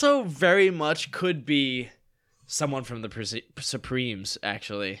also very much could be someone from the Supremes,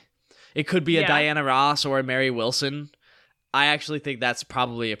 actually. It could be a Diana Ross or a Mary Wilson. I actually think that's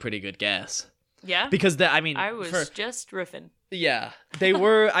probably a pretty good guess. Yeah? Because, I was just riffing. Yeah. They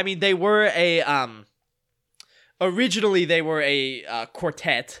were, they were originally they were a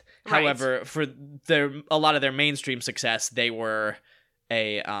quartet. Right. However, for a lot of their mainstream success, they were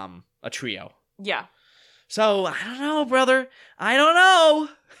a trio. Yeah. So, I don't know, brother. I don't know.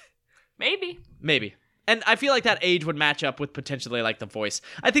 Maybe. And I feel like that age would match up with potentially, like, The Voice.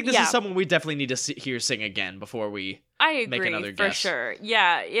 I think this is someone we definitely need to hear sing again before we make another guess. For sure.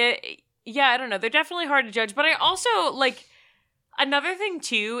 Yeah. Yeah, I don't know. They're definitely hard to judge. But I also, like, another thing,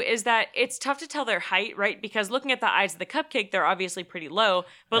 too, is that it's tough to tell their height, right? Because looking at the eyes of the cupcake, they're obviously pretty low.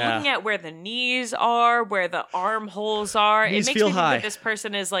 But looking at where the knees are, where the armholes are, knees it makes me think that this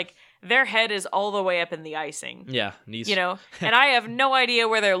person is, like, their head is all the way up in the icing. Yeah, knees. And I have no idea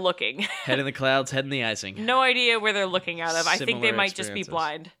where they're looking. Head in the clouds, head in the icing. No idea where they're looking out of. I think they might just be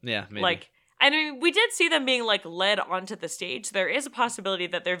blind. Yeah, maybe. Like, I mean, we did see them being, like, led onto the stage. There is a possibility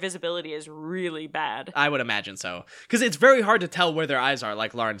that their visibility is really bad. I would imagine so. Because it's very hard to tell where their eyes are,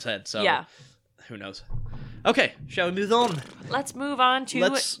 like Lauren said. So, who knows? Okay, shall we move on? Let's move on to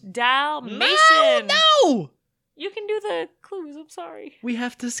Dalmatian. No! You can do the clues. I'm sorry. We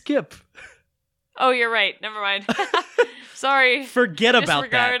have to skip. Oh, you're right. Never mind. Sorry. Forget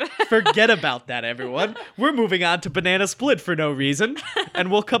about that. Forget about that, everyone. We're moving on to Banana Split for no reason. And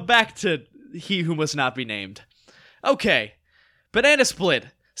we'll come back to He Who Must Not Be Named. Okay. Banana Split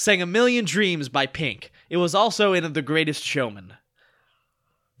sang A Million Dreams by Pink. It was also in The Greatest Showman.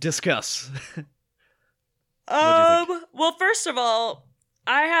 Discuss. Well, first of all,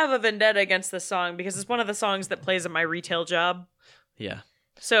 I have a vendetta against this song because it's one of the songs that plays at my retail job. Yeah.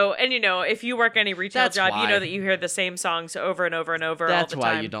 So, and if you work any retail job, you know that you hear the same songs over and over and over all the time. That's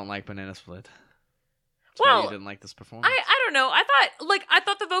why you don't like Banana Split. Why you didn't like this performance. I don't know. I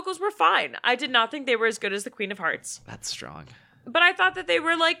thought the vocals were fine. I did not think they were as good as the Queen of Hearts. That's strong. But I thought that they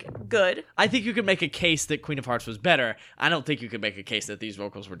were, like, good. I think you could make a case that Queen of Hearts was better. I don't think you could make a case that these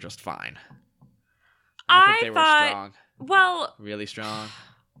vocals were just fine. I think they were strong. Well... Really strong.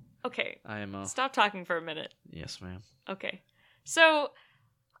 Okay. IMO. Stop talking for a minute. Yes, ma'am. Okay. So,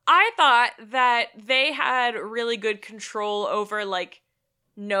 I thought that they had really good control over, like,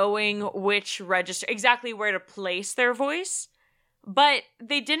 knowing which register, exactly where to place their voice. But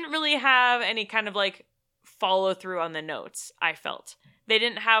they didn't really have any kind of, like, follow through on the notes, I felt. They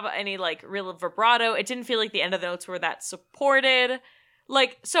didn't have any, like, real vibrato. It didn't feel like the end of the notes were that supported.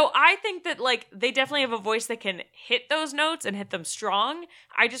 Like, so I think that, like, they definitely have a voice that can hit those notes and hit them strong.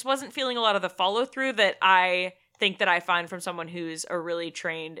 I just wasn't feeling a lot of the follow through that I think that I find from someone who's a really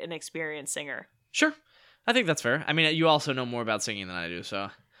trained and experienced singer. Sure. I think that's fair. I mean, you also know more about singing than I do, so.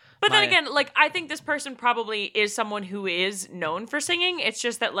 But then again, like, I think this person probably is someone who is known for singing. It's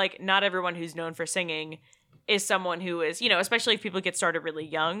just that, like, not everyone who's known for singing is someone who is, especially if people get started really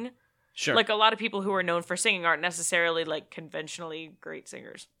young. Sure. Like, a lot of people who are known for singing aren't necessarily, like, conventionally great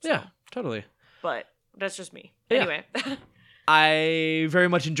singers. So. Yeah, totally. But that's just me. Yeah. Anyway. I very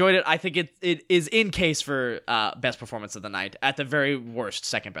much enjoyed it. I think it is in case for best performance of the night. At the very worst,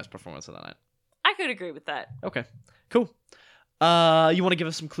 second best performance of the night. I could agree with that. Okay, cool. You want to give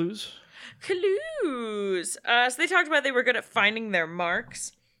us some clues? Clues. So they talked about they were good at finding their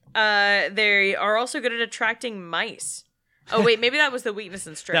marks. They are also good at attracting mice. Oh, wait, maybe that was the weakness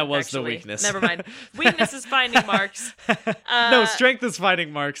and strength. That was actually. the weakness. Never mind. Weakness is finding marks. No, strength is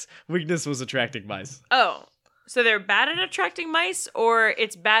finding marks. Weakness was attracting mice. Oh, so they're bad at attracting mice, or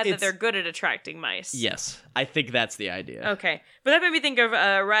it's bad that they're good at attracting mice? Yes, I think that's the idea. Okay. But that made me think of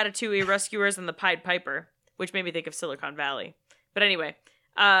Ratatouille, Rescuers, and the Pied Piper, which made me think of Silicon Valley. But anyway.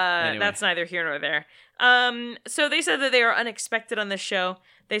 That's neither here nor there. So they said that they are unexpected on this show.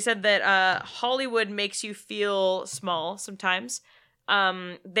 They said that Hollywood makes you feel small sometimes.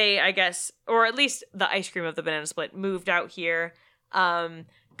 They, I guess, or at least the ice cream of the Banana Split, moved out here,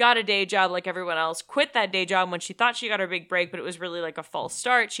 got a day job like everyone else, quit that day job when she thought she got her big break, but it was really like a false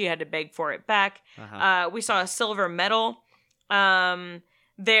start. She had to beg for it back. We saw a silver medal.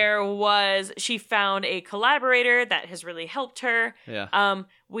 She found a collaborator that has really helped her. Yeah.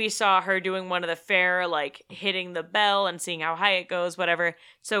 We saw her doing one of the fair, like hitting the bell and seeing how high it goes, whatever.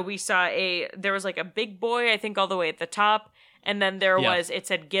 So we saw there was like a big boy, I think all the way at the top. And then it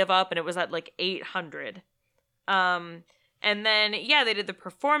said give up and it was at like 800. And then, they did the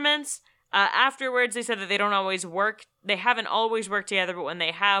performance. Afterwards, they said that they haven't always worked together, but when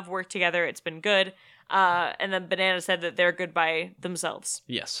they have worked together, it's been good. And then Banana said that they're good by themselves.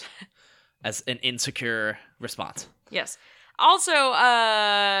 Yes. As an insecure response. Yes. Also,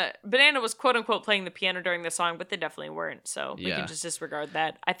 Banana was quote-unquote playing the piano during the song, but they definitely weren't, so we can just disregard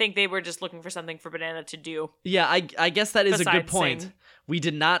that. I think they were just looking for something for Banana to do. Yeah, I guess that is a good point. Sing. We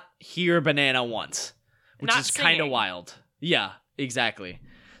did not hear Banana once, which is kind of wild. Yeah, exactly.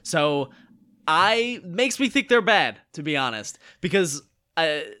 So, makes me think they're bad, to be honest, because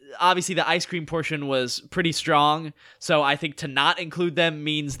obviously the ice cream portion was pretty strong, so I think to not include them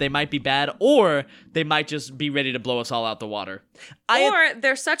means they might be bad, or they might just be ready to blow us all out the water. Or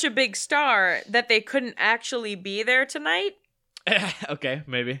they're such a big star that they couldn't actually be there tonight. Okay,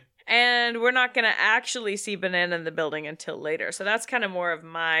 maybe. And we're not going to actually see Banana in the building until later, so that's kind of more of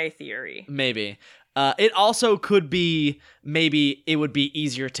my theory. Maybe. It also could be, maybe it would be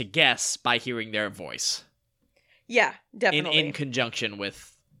easier to guess by hearing their voice. Yeah, definitely. In conjunction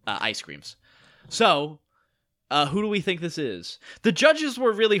with ice creams. So, who do we think this is? The judges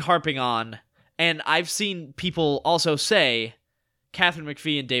were really harping on, and I've seen people also say, Katharine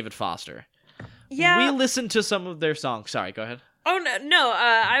McPhee and David Foster. Yeah. We listened to some of their songs. Sorry, go ahead. Oh, no.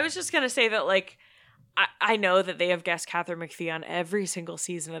 I was just going to say that, like, I know that they have guessed Katharine McPhee on every single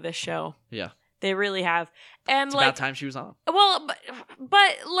season of this show. Yeah. They really have. And it's about time she was on. Well,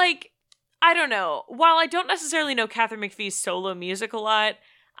 but like, I don't know. While I don't necessarily know Katharine McPhee's solo music a lot,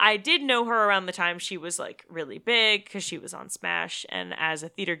 I did know her around the time she was, like, really big, because she was on Smash, and as a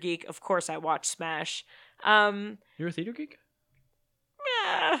theater geek, of course I watched Smash. You're a theater geek?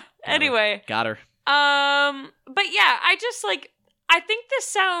 Yeah. Anyway. Got her. But yeah, I think this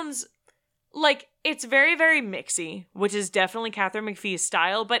sounds like it's very, very mixy, which is definitely Katharine McPhee's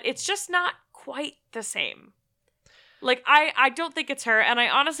style, but it's just not quite the same. Like, I don't think it's her, and I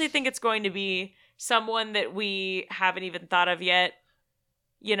honestly think it's going to be someone that we haven't even thought of yet,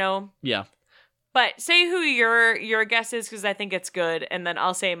 you know? Yeah. But say who your guess is, because I think it's good, and then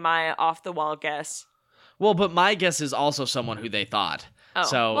I'll say my off-the-wall guess. Well, but my guess is also someone who they thought. Oh,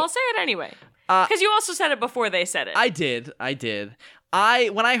 so, well, say it anyway. Because you also said it before they said it. I did.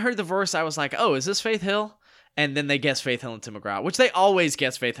 When I heard the verse, I was like, oh, is this Faith Hill? And then they guessed Faith Hill and Tim McGraw, which they always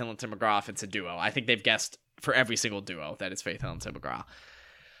guess Faith Hill and Tim McGraw if it's a duo. I think they've guessed for every single duo that it's Faith Hill and Tim McGraw.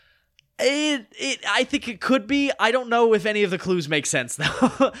 I think it could be. I don't know if any of the clues make sense,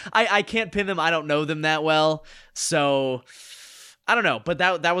 though. I can't pin them. I don't know them that well. So, I don't know. But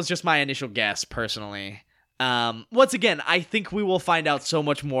that was just my initial guess, personally. Once again, I think we will find out so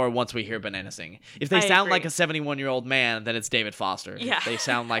much more once we hear Banana sing. If they sound like a 71-year-old man, then it's David Foster. Yeah. If they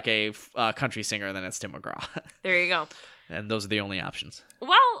sound like a country singer, then it's Tim McGraw. There you go. And those are the only options.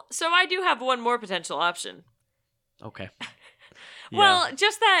 Well, so I do have one more potential option. Okay. Well,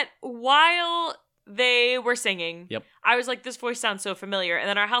 just that while they were singing. Yep. I was like, this voice sounds so familiar. And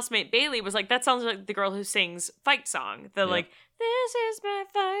then our housemate Bailey was like, that sounds like the girl who sings Fight Song. The like, this is my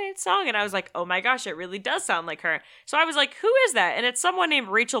fight song. And I was like, oh my gosh, it really does sound like her. So I was like, who is that? And it's someone named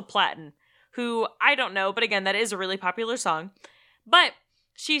Rachel Platten, who I don't know. But again, that is a really popular song. But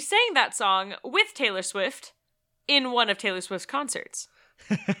she sang that song with Taylor Swift in one of Taylor Swift's concerts.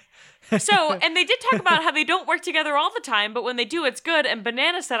 So, and they did talk about how they don't work together all the time, but when they do, it's good. And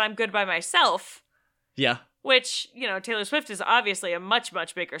Banana said, I'm good by myself. Yeah. Which, you know, Taylor Swift is obviously a much,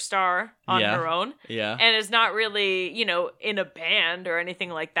 much bigger star on her own. Yeah. And is not really, you know, in a band or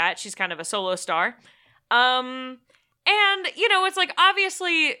anything like that. She's kind of a solo star. And, you know, it's like,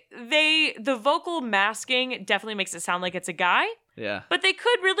 obviously, the vocal masking definitely makes it sound like it's a guy. Yeah. But they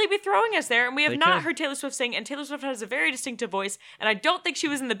could really be throwing us there, and we have not heard Taylor Swift sing, and Taylor Swift has a very distinctive voice, and I don't think she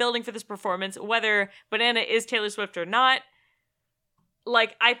was in the building for this performance, whether Banana is Taylor Swift or not.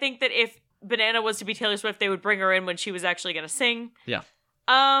 Like, I think that if Banana was to be Taylor Swift, they would bring her in when she was actually going to sing. Yeah.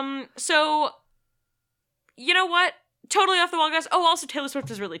 So, you know what? Totally off the wall, guys. Oh, also, Taylor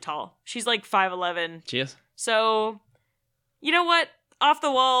Swift is really tall. She's like 5'11". She is. So, you know what? Off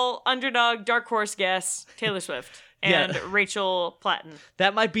the wall, underdog, dark horse guess, Taylor Swift. And Rachel Platten.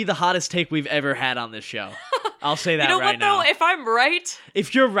 That might be the hottest take we've ever had on this show. I'll say that right now. You know what, though? If I'm right...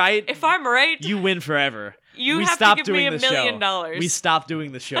 If you're right... If I'm right... You win forever. You have to give me $1 million. We stop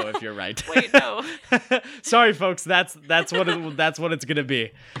doing the show if you're right. Wait, no. Sorry, folks. That's what it's gonna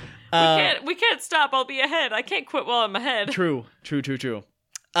be. We can't stop. I'll be ahead. I can't quit while I'm ahead. True.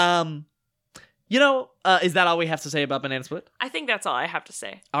 You know, is that all we have to say about Banana Split? I think that's all I have to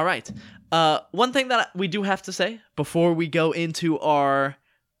say. All right. One thing that we do have to say before we go into our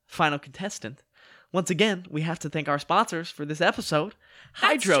final contestant, once again, we have to thank our sponsors for this episode,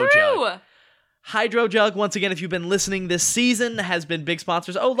 Hydro Jug. Hydro Jug, once again, if you've been listening this season, has been big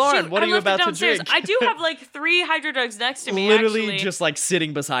sponsors. Oh, Lauren, what are you about to drink? I do have like 3 Hydro Jugs next to me, literally actually. Just like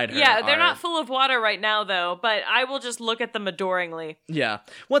sitting beside her. Yeah, they're not full of water right now, though, but I will just look at them adoringly. Yeah.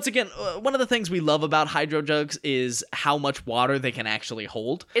 Once again, one of the things we love about Hydro Jugs is how much water they can actually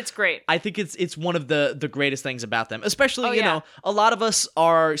hold. It's great. I think it's one of the greatest things about them, especially, you know, a lot of us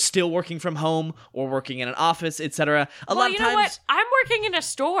are still working from home or working in an office, etc. A lot of times... you know what? I'm working in a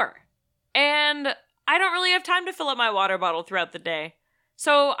store, and I don't really have time to fill up my water bottle throughout the day.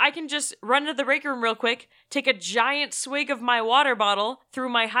 So I can just run to the break room real quick, take a giant swig of my water bottle through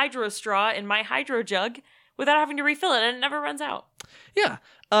my hydro straw in my Hydro Jug without having to refill it, and it never runs out. Yeah.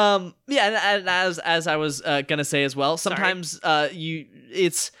 And as I was gonna say as well, sometimes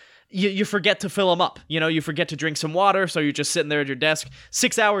you forget to fill them up. You know, you forget to drink some water, so you're just sitting there at your desk.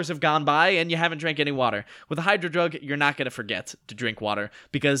 6 hours have gone by, and you haven't drank any water. With a Hydro Jug, you're not going to forget to drink water,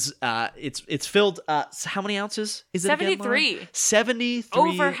 because it's filled, how many ounces is it 73. Again, 73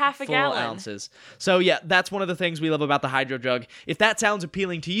 over half a gallon. Ounces. So yeah, that's one of the things we love about the Hydro Jug. If that sounds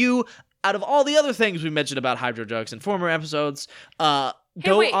appealing to you, out of all the other things we mentioned about Hydro Jugs in former episodes, go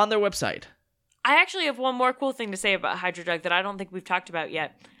on their website. I actually have one more cool thing to say about Hydro Jug that I don't think we've talked about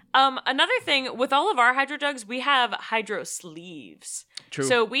yet. Another thing, with all of our Hydro Jugs, we have Hydro sleeves. True.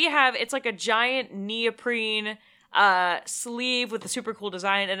 So it's like a giant neoprene sleeve with a super cool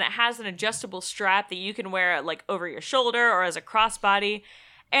design, and it has an adjustable strap that you can wear like over your shoulder or as a crossbody.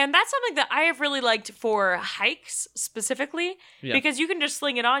 And that's something that I have really liked for hikes specifically, because you can just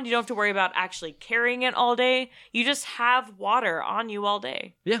sling it on. You don't have to worry about actually carrying it all day. You just have water on you all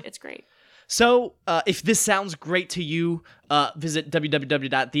day. Yeah. It's great. So, if this sounds great to you, visit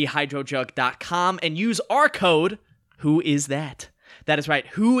www.thehydrojug.com and use our code, Who Is That? That is right.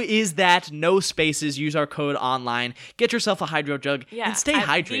 Who Is That? No spaces. Use our code online. Get yourself a Hydro Jug and stay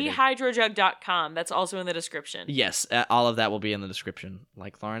hydrated. Thehydrojug.com. That's also in the description. Yes, all of that will be in the description,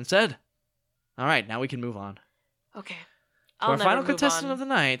 like Lauren said. All right, now we can move on. Okay. To our final contestant of the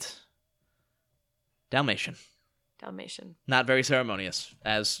night, Dalmatian. Not very ceremonious,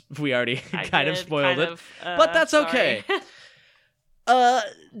 as we already kind of spoiled it. But that's okay.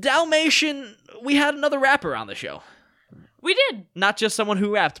 Dalmatian, we had another rapper on the show. We did. Not just someone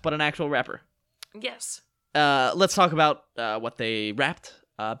who rapped, but an actual rapper. Yes. Let's talk about what they rapped.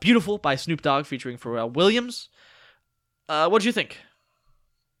 Beautiful by Snoop Dogg featuring Pharrell Williams. What'd you think?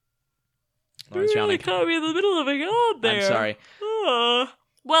 You really caught me in the middle of a god there. I'm sorry.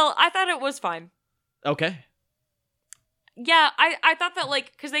 Well, I thought it was fine. Okay. Yeah, I thought that,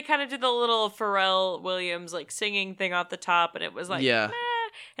 like, because they kind of did the little Pharrell Williams, like, singing thing off the top, and it was like, meh.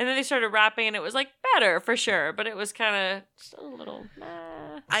 And then they started rapping, and it was, like, better, for sure, but it was kind of just a little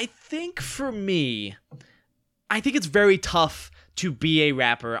meh. I think, for me, it's very tough to be a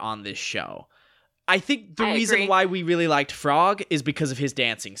rapper on this show. I think the reason agree. why we really liked Frog is because of his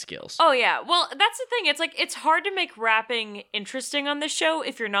dancing skills. Oh yeah, well that's the thing. It's like it's hard to make rapping interesting on this show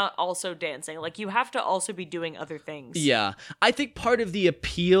if you're not also dancing. Like you have to also be doing other things. Yeah, I think part of the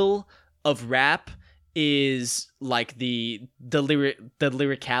appeal of rap is like the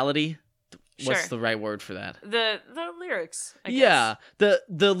lyricality. What's Sure. the right word for that? The lyrics. I guess. Yeah,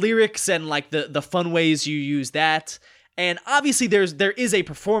 the lyrics and like the fun ways you use that. And obviously there is a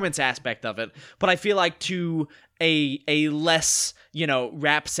performance aspect of it, but I feel like to a less,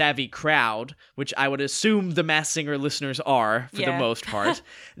 rap savvy crowd, which I would assume the Masked Singer listeners are for the Yeah. most part,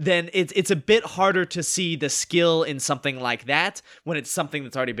 then it's a bit harder to see the skill in something like that when it's something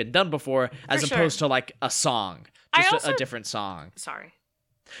that's already been done before, as sure. opposed to like a song, I just also- a different song. Sorry.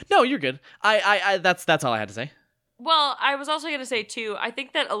 No, you're good. I that's all I had to say. Well, I was also gonna say too. I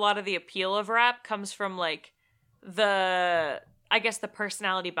think that a lot of the appeal of rap comes from like the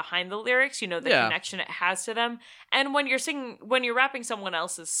personality behind the lyrics. The Yeah. connection it has to them. And when you're rapping someone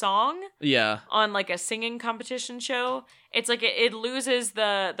else's song Yeah. on like a singing competition show, it's like it loses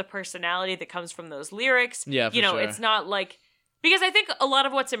the personality that comes from those lyrics. Yeah, for sure. It's not like. Because I think a lot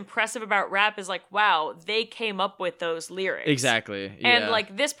of what's impressive about rap is like, wow, they came up with those lyrics. Exactly. Yeah. And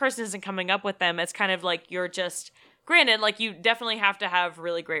like this person isn't coming up with them. It's kind of like you're just granted, like you definitely have to have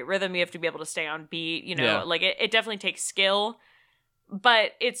really great rhythm. You have to be able to stay on beat, Yeah. like it definitely takes skill,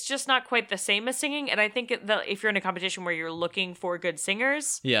 but it's just not quite the same as singing. And I think if you're in a competition where you're looking for good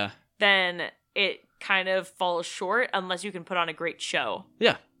singers, Yeah. then it kind of falls short unless you can put on a great show.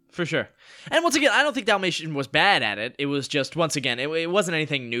 Yeah, for sure. And once again, I don't think Dalmatian was bad at it. It was just, once again, it wasn't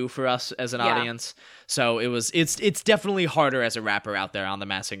anything new for us as an Yeah. audience. So it's definitely harder as a rapper out there on the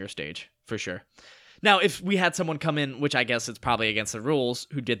Masked Singer stage, for sure. Now, if we had someone come in, which I guess it's probably against the rules,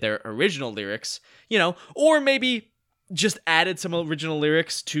 who did their original lyrics, or maybe just added some original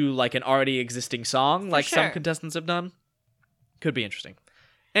lyrics to like an already existing song, like some sure. contestants have done, could be interesting.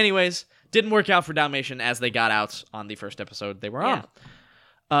 Anyways, didn't work out for Dalmatian as they got out on the first episode they were on.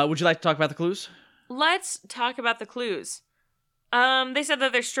 Would you like to talk about the clues? Let's talk about the clues. They said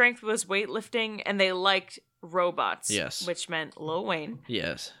that their strength was weightlifting and they liked robots. Yes. Which meant Lil Wayne,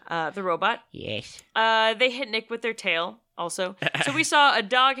 Yes. the robot. Yes. They hit Nick with their tail also. So we saw a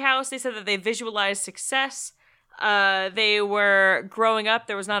doghouse. They said that they visualized success. They were growing up.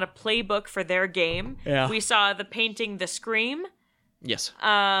 There was not a playbook for their game. Yeah. We saw the painting The Scream. Yes.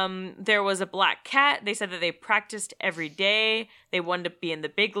 There was a black cat. They said that they practiced every day. They wanted to be in the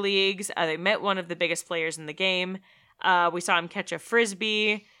big leagues. They met one of the biggest players in the game. We saw him catch a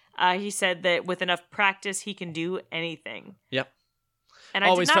frisbee. He said that with enough practice, he can do anything. Yep. And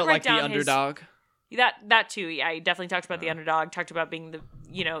Always I did not felt write like the down underdog. That too. Yeah, he definitely talked about the underdog. Talked about being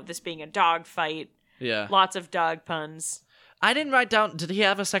this being a dog fight. Yeah. Lots of dog puns. I didn't write down. Did he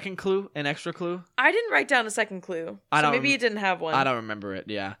have a second clue? An extra clue? I didn't write down a second clue. I So don't maybe rem- he didn't have one. I don't remember it.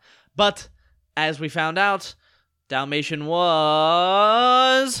 Yeah. But as we found out, Dalmatian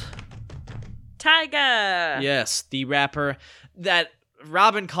was Tyga. yes, the rapper that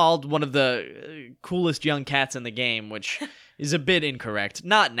Robin called one of the coolest young cats in the game, which is a bit incorrect.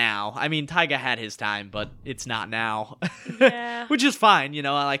 Not now. I mean, Tyga had his time, but it's not now. Yeah. Which is fine,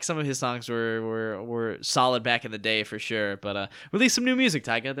 like some of his songs were solid back in the day for sure. But release some new music,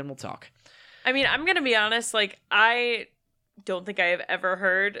 Tyga, then we'll talk. I mean, I'm gonna be honest. Like, I don't think I have ever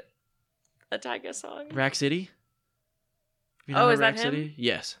heard a Tyga song. Rack City? You Oh, heard is that Rack him? City?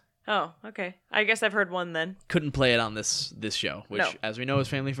 Yes. Oh, okay. I guess I've heard one then. Couldn't play it on this show, which, No. as we know, is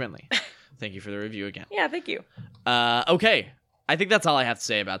family friendly. Thank you for the review again. Yeah, thank you. Okay. I think that's all I have to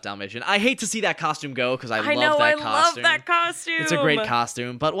say about Dalmatian. I hate to see that costume go because I love know. that I costume. love that costume. It's a great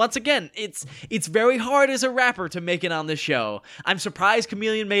costume, but once again, it's very hard as a rapper to make it on this show. I'm surprised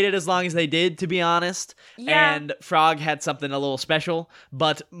Chameleon made it as long as they did, to be honest. Yeah. And Frog had something a little special,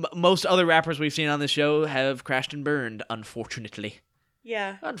 but most other rappers we've seen on this show have crashed and burned, unfortunately.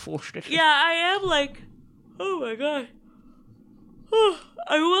 Yeah. Unfortunately. Yeah, I am like, oh my god.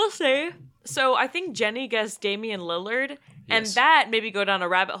 I will say. So I think Jenny guessed Damian Lillard. And Yes. that made me go down a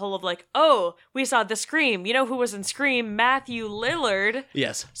rabbit hole of like, oh, we saw The Scream. You know who was in Scream? Matthew Lillard.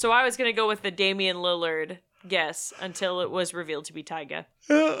 Yes. So I was going to go with the Damian Lillard guess until it was revealed to be Tyga.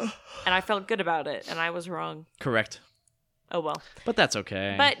 And I felt good about it, and I was wrong. Correct. Oh well. But that's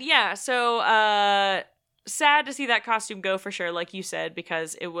okay. But yeah, so sad to see that costume go for sure, like you said,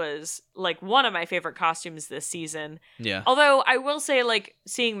 because it was like one of my favorite costumes this season. yeah. Although I will say, like,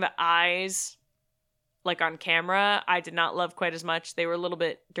 seeing the eyes like on camera, I did not love quite as much. They were a little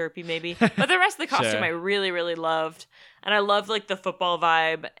bit derpy maybe. But the rest of the costume Sure. I really, really loved. And I loved like the football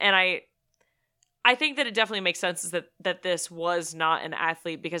vibe. And I think that it definitely makes sense that this was not an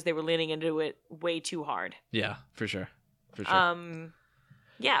athlete because they were leaning into it way too hard. Yeah, for sure. For sure.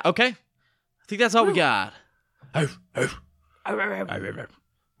 Yeah. Okay. I think that's all we got.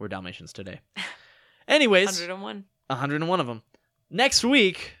 We're Dalmatians today. Anyways. 101. 101 of them. Next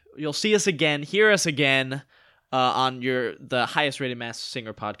week, you'll see us again, hear us again on the highest rated Masked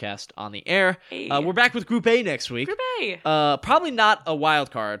Singer podcast on the air. Hey. We're back with Group A next week. Group A. Probably not a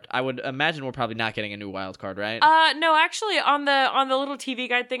wild card. I would imagine we're probably not getting a new wild card, right? No, actually, on the little TV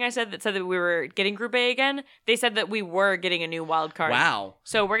guide thing I said that we were getting Group A again, they said that we were getting a new wild card. Wow.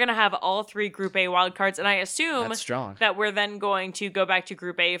 So we're gonna have all 3 Group A wild cards, and I assume That's strong. that we're then going to go back to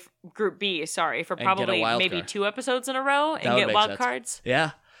Group B, for And probably get a maybe card. 2 episodes in a row That and would get make wild sense. cards.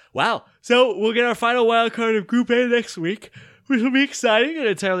 Yeah. Wow. So we'll get our final wild card of Group A next week, which will be exciting. An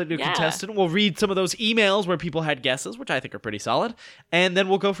entirely new contestant. We'll read some of those emails where people had guesses, which I think are pretty solid. And then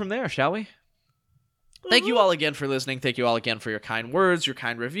we'll go from there, shall we? Thank you all again for listening. Thank you all again for your kind words, your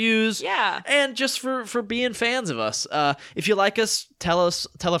kind reviews. Yeah. And just for being fans of us. If you like us, tell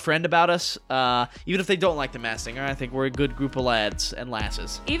a friend about us. Even if they don't like the Masked Singer, I think we're a good group of lads and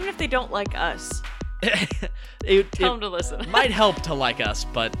lasses. Even if they don't like us, it tell them to listen. might help to like us,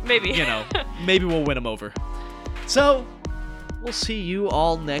 but Maybe. maybe we'll win them over. So, we'll see you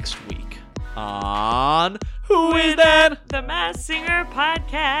all next week on Who Is That? The Masked Singer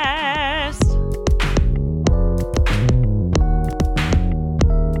Podcast.